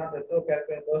that it is not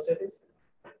retrocalcaneal bursitis.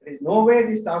 It is no way it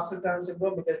is tarsal tunnel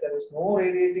syndrome, because there is no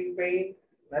radiating pain,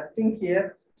 nothing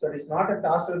here. So it is not a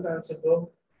tarsal tunnel syndrome,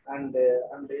 and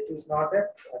it is not a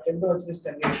tendinosis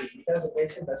tendinitis, because the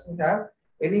patient doesn't have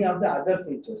any of the other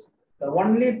features. The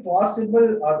only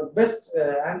possible or the best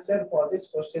answer for this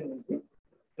question is the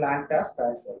plantar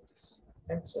fasciitis.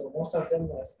 And so most of them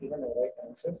has given the right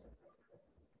answers.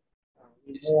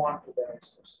 We move on to the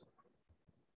next question.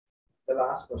 The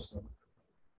last question.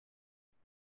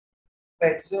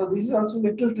 Right. So this is also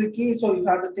little tricky. So you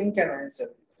have to think and answer.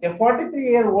 A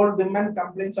 43-year-old woman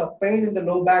complains of pain in the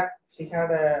low back. She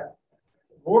had a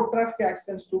road traffic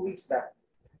accident 2 weeks back.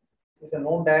 She's a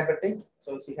known diabetic,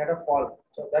 so she had a fall.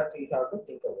 So that you have to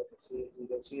think about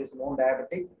it. She is known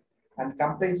diabetic and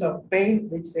complains of pain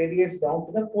which radiates down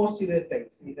to the posterior thigh.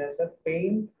 She has a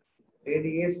pain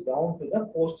radiates down to the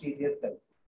posterior thigh.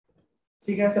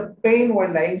 She has a pain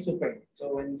while lying supine.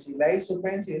 So when she lies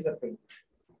supine, she has a pain.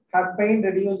 Her pain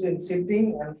reduced in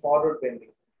sitting and forward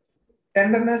bending.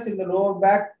 Tenderness in the lower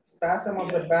back, spasm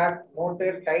of the back,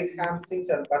 noted tight hamstrings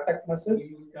and buttock muscles.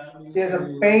 She has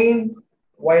a pain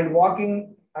while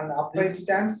walking an upright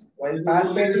stance. While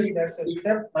palpating, there's a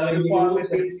step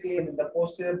deformity seen in the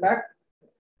posterior back.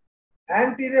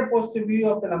 Anterior posterior view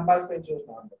of the lumbar spine shows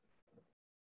normal.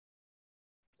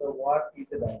 So what is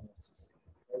the diagnosis?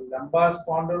 Lumbar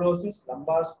spondylosis,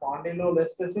 lumbar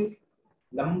spondylolisthesis,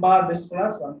 lumbar disc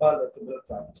collapse, lumbar vertebral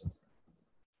fractures.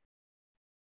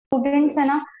 Students है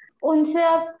ना, उनसे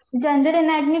आप general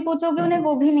anatomy पूछोगे उन्हें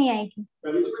वो भी नहीं आएगी.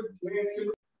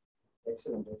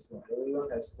 Excellent, excellent. Everyone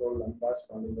has told lumbar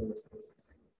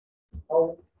spondylolisthesis.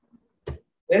 How?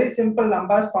 Very simple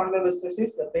lumbar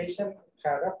spondylolisthesis. The patient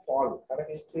had a fall, had a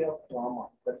history of trauma.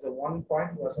 That's the one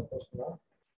point you are supposed to know.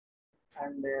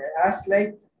 And as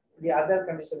like the other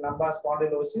condition, lumbar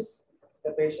spondylosis,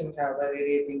 the patient have a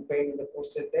radiating pain in the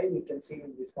posterior thigh. You can see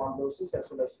in the spondylosis as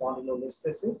well as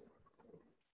spondylolisthesis.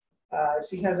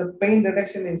 She has a pain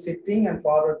reduction in sitting and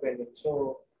forward bending.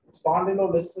 So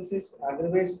spondylolisthesis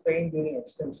aggravates pain during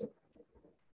extension,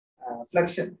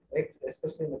 flexion, right?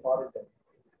 Especially in the forward bend.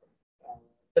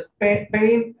 The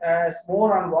pain is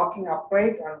more on walking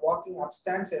upright and walking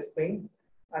upstance as pain.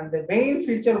 And the main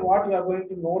feature what you are going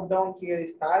to note down here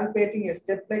is palpating a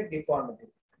step-like deformity.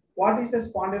 What is a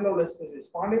spondylolisthesis?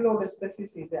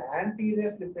 Spondylolisthesis is the anterior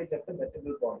slippage of the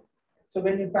vertebral body. So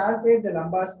when you palpate the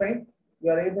lumbar spine, you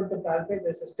are able to palpate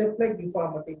there's a step-like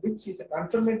deformity, which is a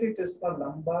confirmatory test for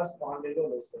lumbar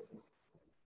spondylolisthesis.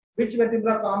 Which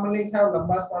vertebra commonly have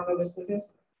lumbar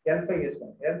spondylolisthesis?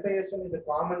 L5S1. L5S1 is a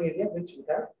common area which you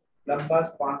have lumbar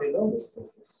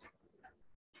spondylolisthesis.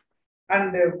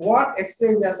 And what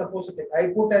X-ray we are supposed to take? I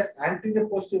put as anterior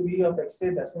posterior view of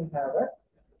X-ray doesn't have a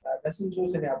doesn't show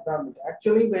any abnormality.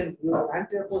 Actually, when your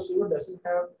anterior posterior view doesn't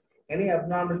have any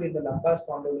abnormality in the lumbar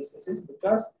spondylolisthesis,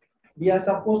 because we are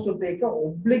supposed to take a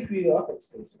oblique view of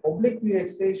X-rays. Oblique view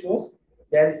X-ray shows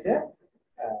there is a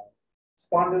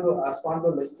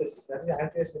spondylolisthesis, that is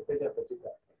anterior slippage of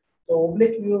vertebra. So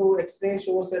oblique view X-ray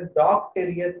shows a dog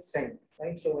terrier sign,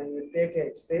 right? So when you take an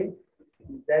X-ray,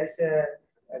 there is a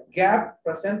gap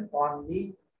present on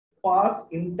the pars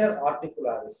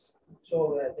interarticularis.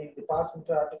 So the pars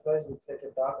interarticularis looks like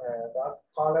a dog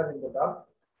collar in the dog.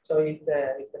 So if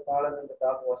the collar in the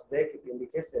dog was break, it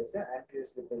indicates there is an anterior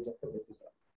slippage of the vertebra.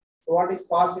 So what is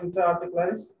pars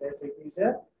interarticularis? It is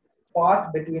a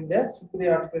part between the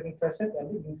superior articulating facet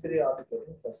and the inferior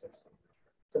articulating facets.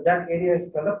 So that area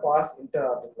is called a pars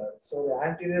interarticularis. So the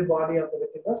anterior body of the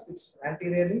vertebra sits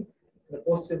anteriorly, the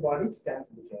posterior body stands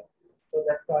behind. So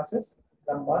that causes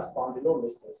lumbar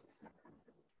spondylolisthesis.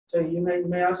 So you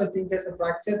may also think as a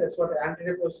fracture. That's what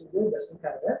anterior posterior doesn't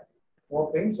have a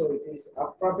more pain. So it is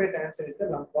appropriate answer is the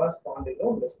lumbar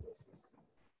spondylolisthesis.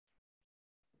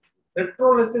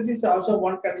 Retrolisthesis is also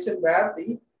one condition where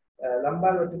the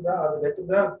lumbar vertebra or the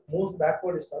vertebra moves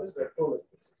backward is called as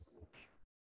retrolisthesis.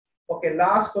 Okay,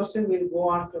 last question. We'll go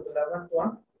on to the 11th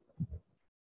one.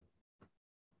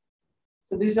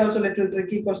 So this is also a little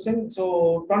tricky question.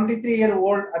 So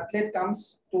 23-year-old athlete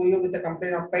comes to you with a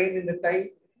complaint of pain in the thigh.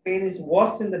 Pain is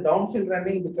worse in the downhill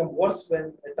running, become worse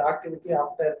when with the activity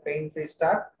after pain-free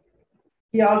start.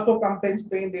 He also complains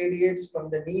pain radiates from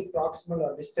the knee proximal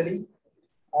or distally.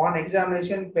 On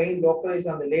examination, pain localized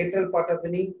on the lateral part of the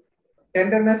knee,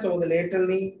 tenderness over the lateral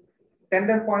knee,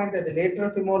 tender point at the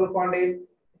lateral femoral condyle.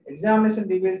 Examination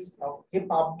reveals of hip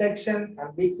abduction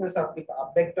and weakness of hip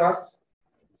abductors.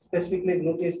 Specifically,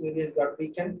 gluteus medius got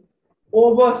weakened.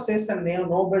 Ober's test and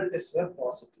Nobel tests were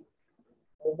positive.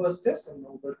 Ober's test and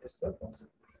Nobel tests were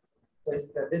positive. So is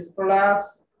it a disc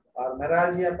prolapse or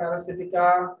meralgia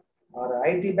parasitica or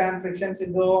IT band friction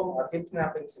syndrome or hip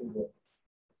snapping syndrome?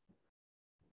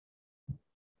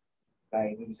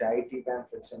 Right, it is IT band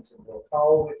friction syndrome.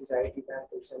 How it is IT band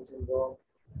friction syndrome?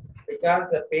 Because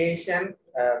the patient,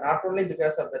 not only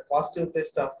because of the positive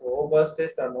test of Ober's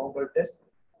test or Nobel test,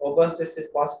 Ober's test is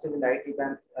positive in the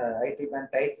IT band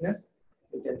tightness.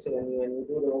 You can see when you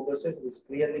do the Ober's test, it is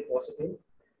clearly positive.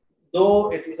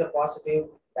 Though it is a positive,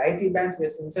 the IT bands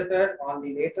gets inserted on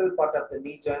the lateral part of the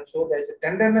knee joint. So there is a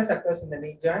tenderness occurs in the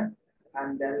knee joint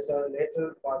and there is a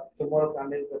lateral femoral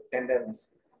condyle with tenderness.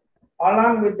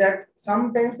 Along with that,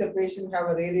 sometimes the patient have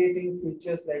a radiating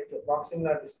features like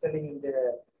proximal distalling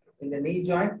in the knee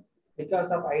joint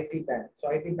because of IT band. So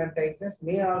IT band tightness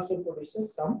may also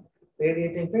produces some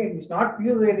radiating pain. It is not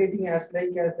pure radiating as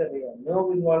like as the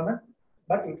nerve involvement,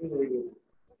 but it is radiating.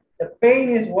 The pain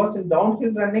is worse in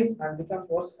downhill running and becomes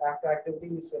worse after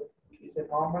activity is a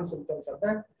common symptoms of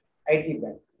the IT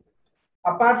band.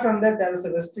 Apart from that, there is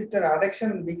a restricted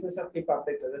adduction and weakness of hip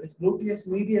abductor. That is, gluteus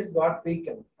medius got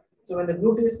weakened. So when the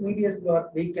gluteus medius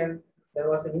got weakened, there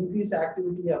was an increased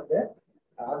activity of the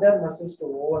other muscles to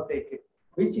overtake it,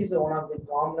 which is one of the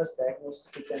commonest diagnoses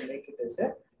we can make it as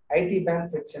a IT band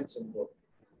friction syndrome.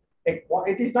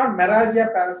 It is not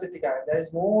meralgia parasitica. There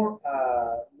is more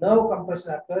nerve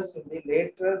compression occurs in the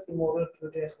lateral femoral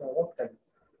cutaneous nerve of thigh.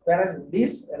 Whereas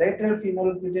this lateral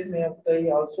femoral cutaneous nerve of thigh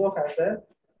also has a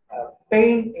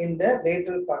pain in the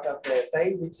lateral part of the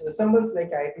thigh, which resembles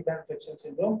like IT band friction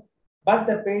syndrome, but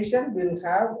the patient will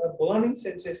have a burning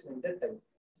sensation in the thigh,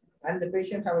 and the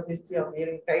patient have a history of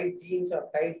wearing tight jeans or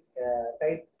tight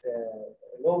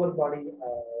lower body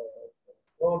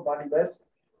wears,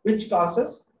 which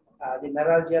causes the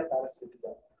meralgia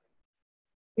parasitica.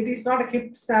 It is not a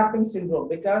hip snapping syndrome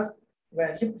because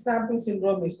when hip snapping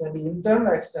syndrome is when the internal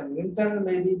or external. Internal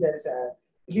maybe there is a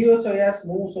iliopsoas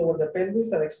moves over the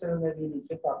pelvis, or external maybe the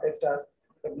hip abductors,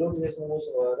 the gluteus moves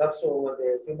or rubs over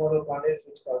the femoral condyles,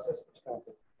 which causes hip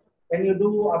snapping. When you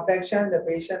do abduction, the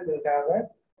patient will have a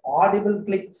audible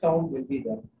click sound will be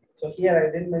there. So here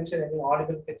I didn't mention any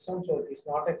audible click sound, so it is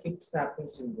not a hip snapping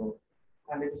syndrome,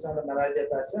 and it is not a meralgia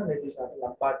parasitica, and it is not a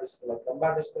lumbar disc.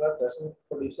 Lumbar disc doesn't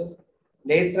produces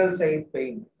lateral side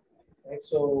pain. Right?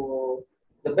 So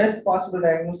the best possible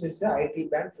diagnosis is the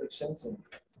IT band friction syndrome.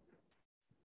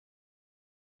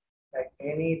 Like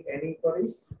any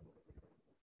queries?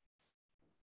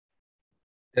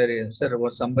 Sir,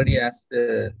 was somebody asked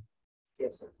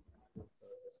Yes, sir.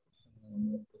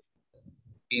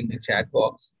 in the chat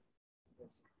box?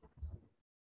 Yes.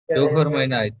 Yeah,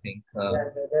 Dohermina, I think.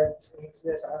 that he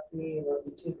just asked me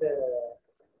which is the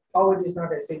how it is not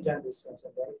SH joint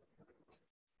dysfunction, right?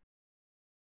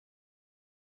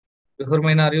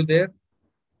 Dohermina, are you there?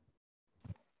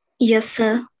 Yes,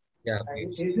 sir. Yeah,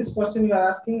 please. Is this question you are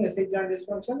asking SH joint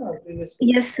dysfunction or previous?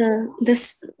 Yes, sir.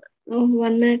 This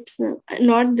 1 minute, sir.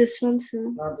 Not this one, sir.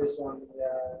 Not this one.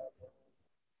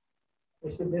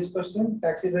 Is it this question?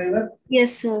 Taxi driver?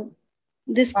 Yes, sir.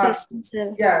 This question,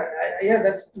 sir. Yeah,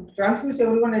 that's to confuse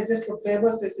everyone. I just put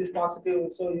Faber's test is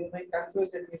positive, so you may confuse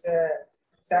it is a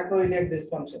sacroiliac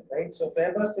dysfunction, right? So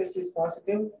Faber's test is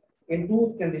positive in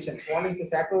two conditions. One is the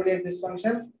sacroiliac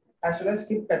dysfunction as well as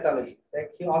hip pathology,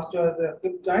 like the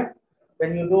hip joint.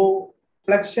 When you do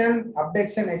flexion,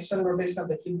 abduction, external rotation of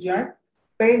the hip joint,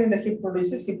 pain in the hip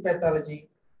produces hip pathology.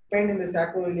 Pain in the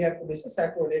sacroiliac produces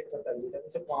sacroiliac pathology. That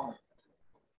is a common.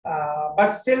 But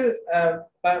still,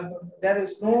 there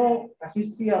is no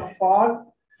history of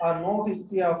fall or no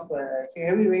history of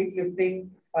heavy weight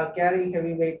lifting or carrying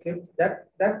heavy weight lift.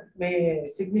 That may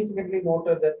significantly note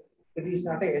that it is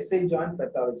not a SI joint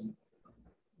pathology.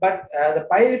 But the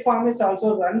piriformis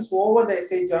also runs over the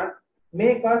SI joint,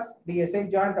 may cause the SI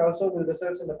joint also will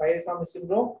result in the piriformis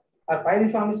syndrome, or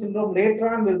piriformis syndrome later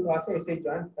on will cause a SI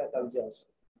joint pathology also.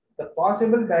 The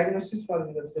possible diagnosis for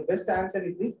the best answer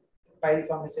is the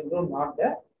piriformis syndrome, not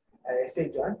the SI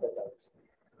joint pathology.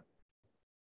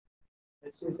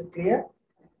 Is it clear?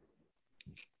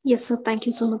 Yes, sir. Thank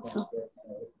you so much, sir.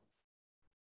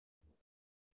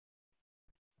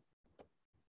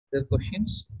 Other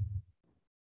questions?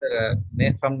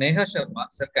 From Neha Sharma,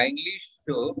 sir, kindly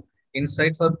show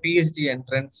insight for PhD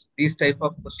entrance. These type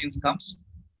of questions comes.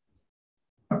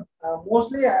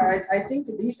 Mostly, I think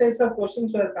these types of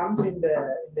questions will comes in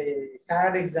the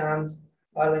CAD exams,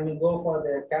 or when you go for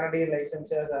the Canadian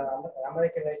licenses or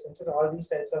American licenses. All these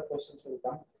types of questions will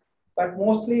come. But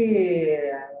mostly,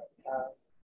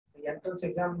 the entrance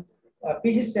exam,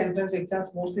 PhD entrance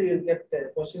exams, mostly you'll get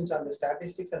questions on the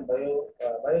statistics and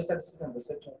biostatistics and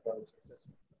research methodology.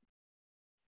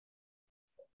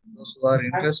 Those who are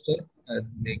interested,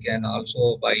 they can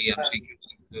also buy MCQ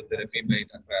physiotherapy by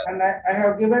Dr. And I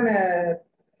have given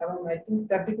around, I think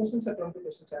 30 questions or 20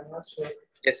 questions. I'm not sure.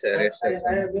 Yes, sir. Yes, sir.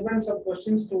 I have given some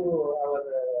questions to our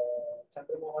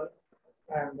Chandramohan,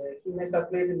 and he may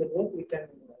circulate in the group. You can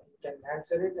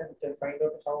answer it and can find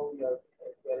out how you are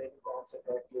able to answer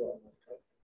correctly or not. Right?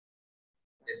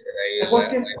 Yes, sir.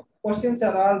 The questions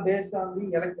are all based on the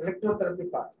electrotherapy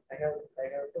part. I have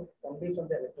to only from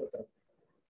the electrotherapy.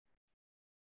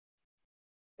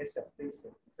 Yes, sir. Please.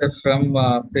 Sir. Sir, from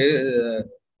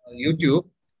YouTube,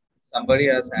 somebody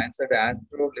has answered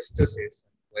arthrolisthesis.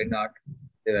 Why not?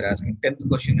 They were asking 10th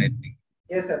question, I think.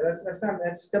 Yes, sir. That's not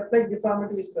that step-like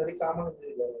deformity is very common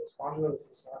in the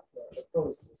spondylolisthesis, not the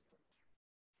arthrolisthesis.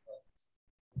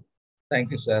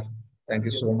 Thank you, sir. Thank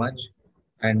you so much.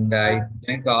 And I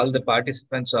thank all the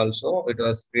participants also. It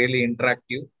was really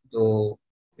interactive. So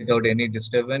without any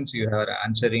disturbance, you are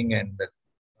answering and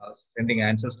sending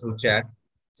answers through chat.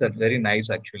 Sir, very nice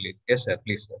actually. Yes, sir.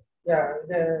 Please, sir. Yeah.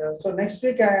 So next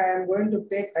week I am going to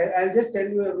take. I'll just tell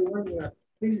you everyone.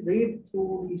 Please read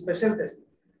through the special test.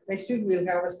 Next week we'll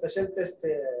have a special test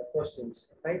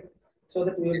questions, right? So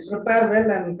that we will prepare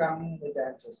well and come with the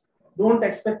answers. Don't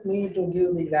expect me to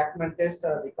give the Lachman test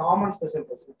or the common special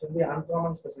test. It will be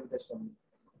uncommon special test for me,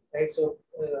 right? So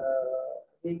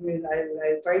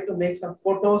I'll try to make some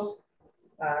photos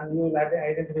and you will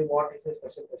identify what is the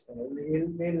special test.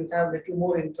 We'll have little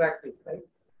more interactive, right?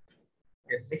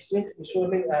 Yes. Next week,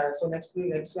 surely. So next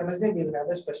Wednesday, we'll have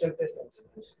a special test answer.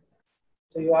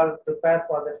 So you all prepare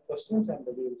for the questions and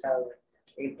we'll have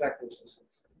interactive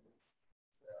sessions.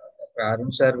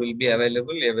 Arun sir will be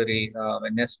available every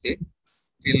Wednesday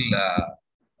till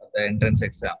the entrance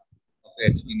exam of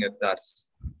Aspirants,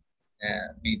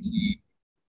 PGET.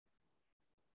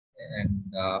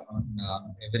 And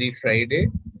on every Friday,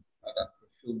 Dr.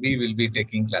 Shubi will be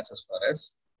taking classes for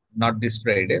us. Not this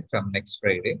Friday, from next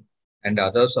Friday. And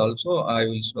others also, I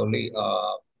will slowly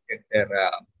get their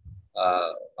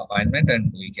appointment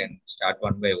and we can start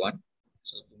one by one.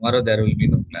 So tomorrow there will be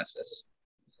no classes.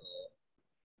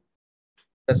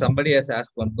 So somebody has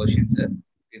asked one question, sir.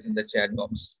 It's in the chat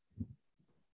box.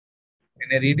 Can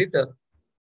I read it?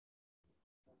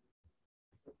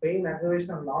 Pain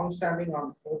aggravation long-standing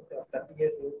on foot of 30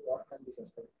 years old, what can be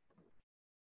suspected?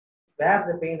 Where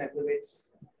the pain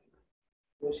aggravates?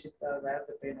 Yoshita, where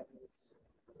the pain aggravates?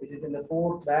 Is it in the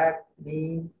foot, back,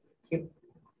 knee, hip?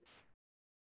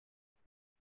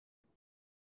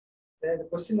 The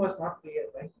question was not clear,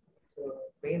 right? So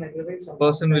pain aggravates on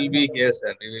person will be here,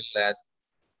 sir. We will ask.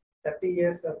 30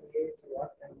 years of age,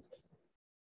 what can be suspected?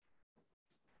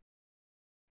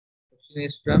 Question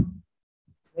is from?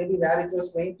 Maybe where it was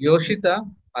pain. Yoshita,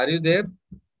 are you there?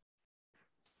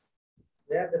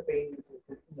 Where the pain is,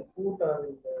 in the foot or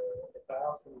in the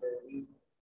calf, in the knee?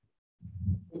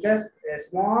 Because a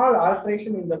small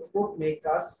alteration in the foot may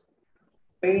cause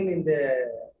pain in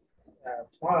the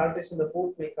small alteration in the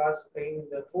foot may cause pain in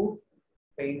the foot,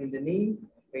 pain in the knee,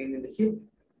 pain in the hip,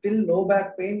 till low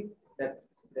back pain. That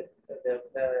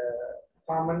the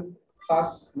common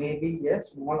cause may be a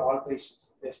small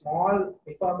alterations. A small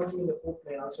deformity in the foot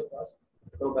may also cause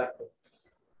low back pain.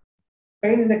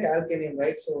 Pain in the calcaneum,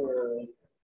 right? So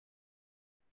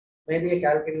maybe a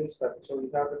calcaneal spur. So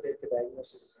you have to take a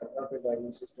diagnosis, appropriate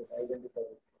diagnosis to identify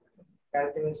it.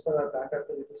 Calcaneal spur or plantar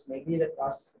fasciitis may be the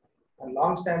cause, and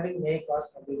long-standing may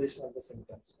cause aggravation of the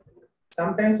symptoms.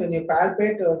 Sometimes when you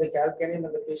palpate the calcaneum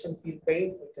and the patient feel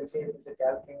pain, you can say it is a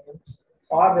calcaneum,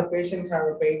 or the patient have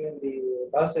a pain in the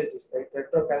bursitis, right?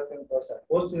 Retrocalcaneal bursa,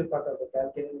 posterior part of the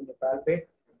calcaneum in the palpate,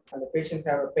 and the patient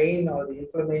have a pain or the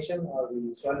inflammation or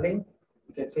the swelling,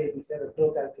 you can say it is a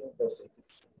retrocalcaneal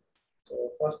bursitis. So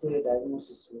first do a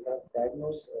diagnosis. We have to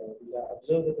diagnose, we have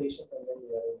observe the patient, and then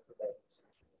we are able to diagnose.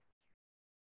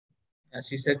 As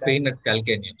she said, pain at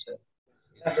calcaneum, sir.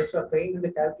 Yeah, that's what pain in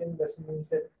the calcaneum doesn't mean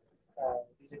that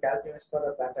it is a calcaneal spur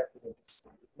or plantar fasciitis.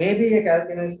 Maybe a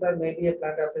calcaneal spur, maybe a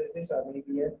plantar fasciitis, or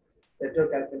maybe a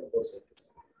retrocalcaneal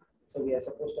bursitis. So we are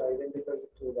supposed to identify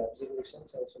it through the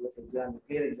observations as well as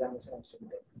clear examination of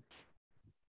student.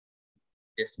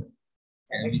 Yes, sir.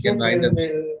 And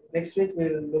next week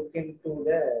we'll look into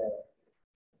the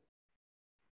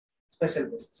special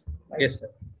test. Right? Yes, sir.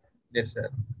 Yes, sir.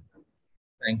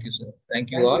 Thank you, sir.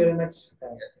 Thank you all. Thank you very much.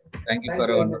 Thank you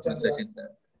for a wonderful session, sir.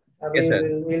 Yes, sir.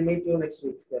 We'll meet you next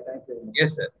week. Yeah, thank you very much.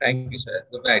 Yes, sir. Thank you, sir.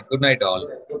 Good night. Good night, all.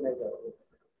 Good night, all.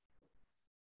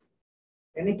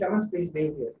 Any comments, please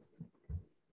leave here.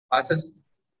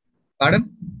 Pardon?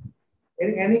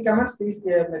 Any comments, please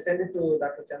send it to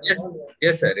Dr. Chandra. Yes.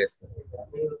 Yes, sir. Yes, sir.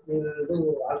 We will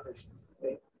do all questions.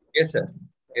 Right? Yes, sir.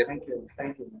 Yes. Thank you.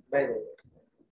 Thank you. Bye.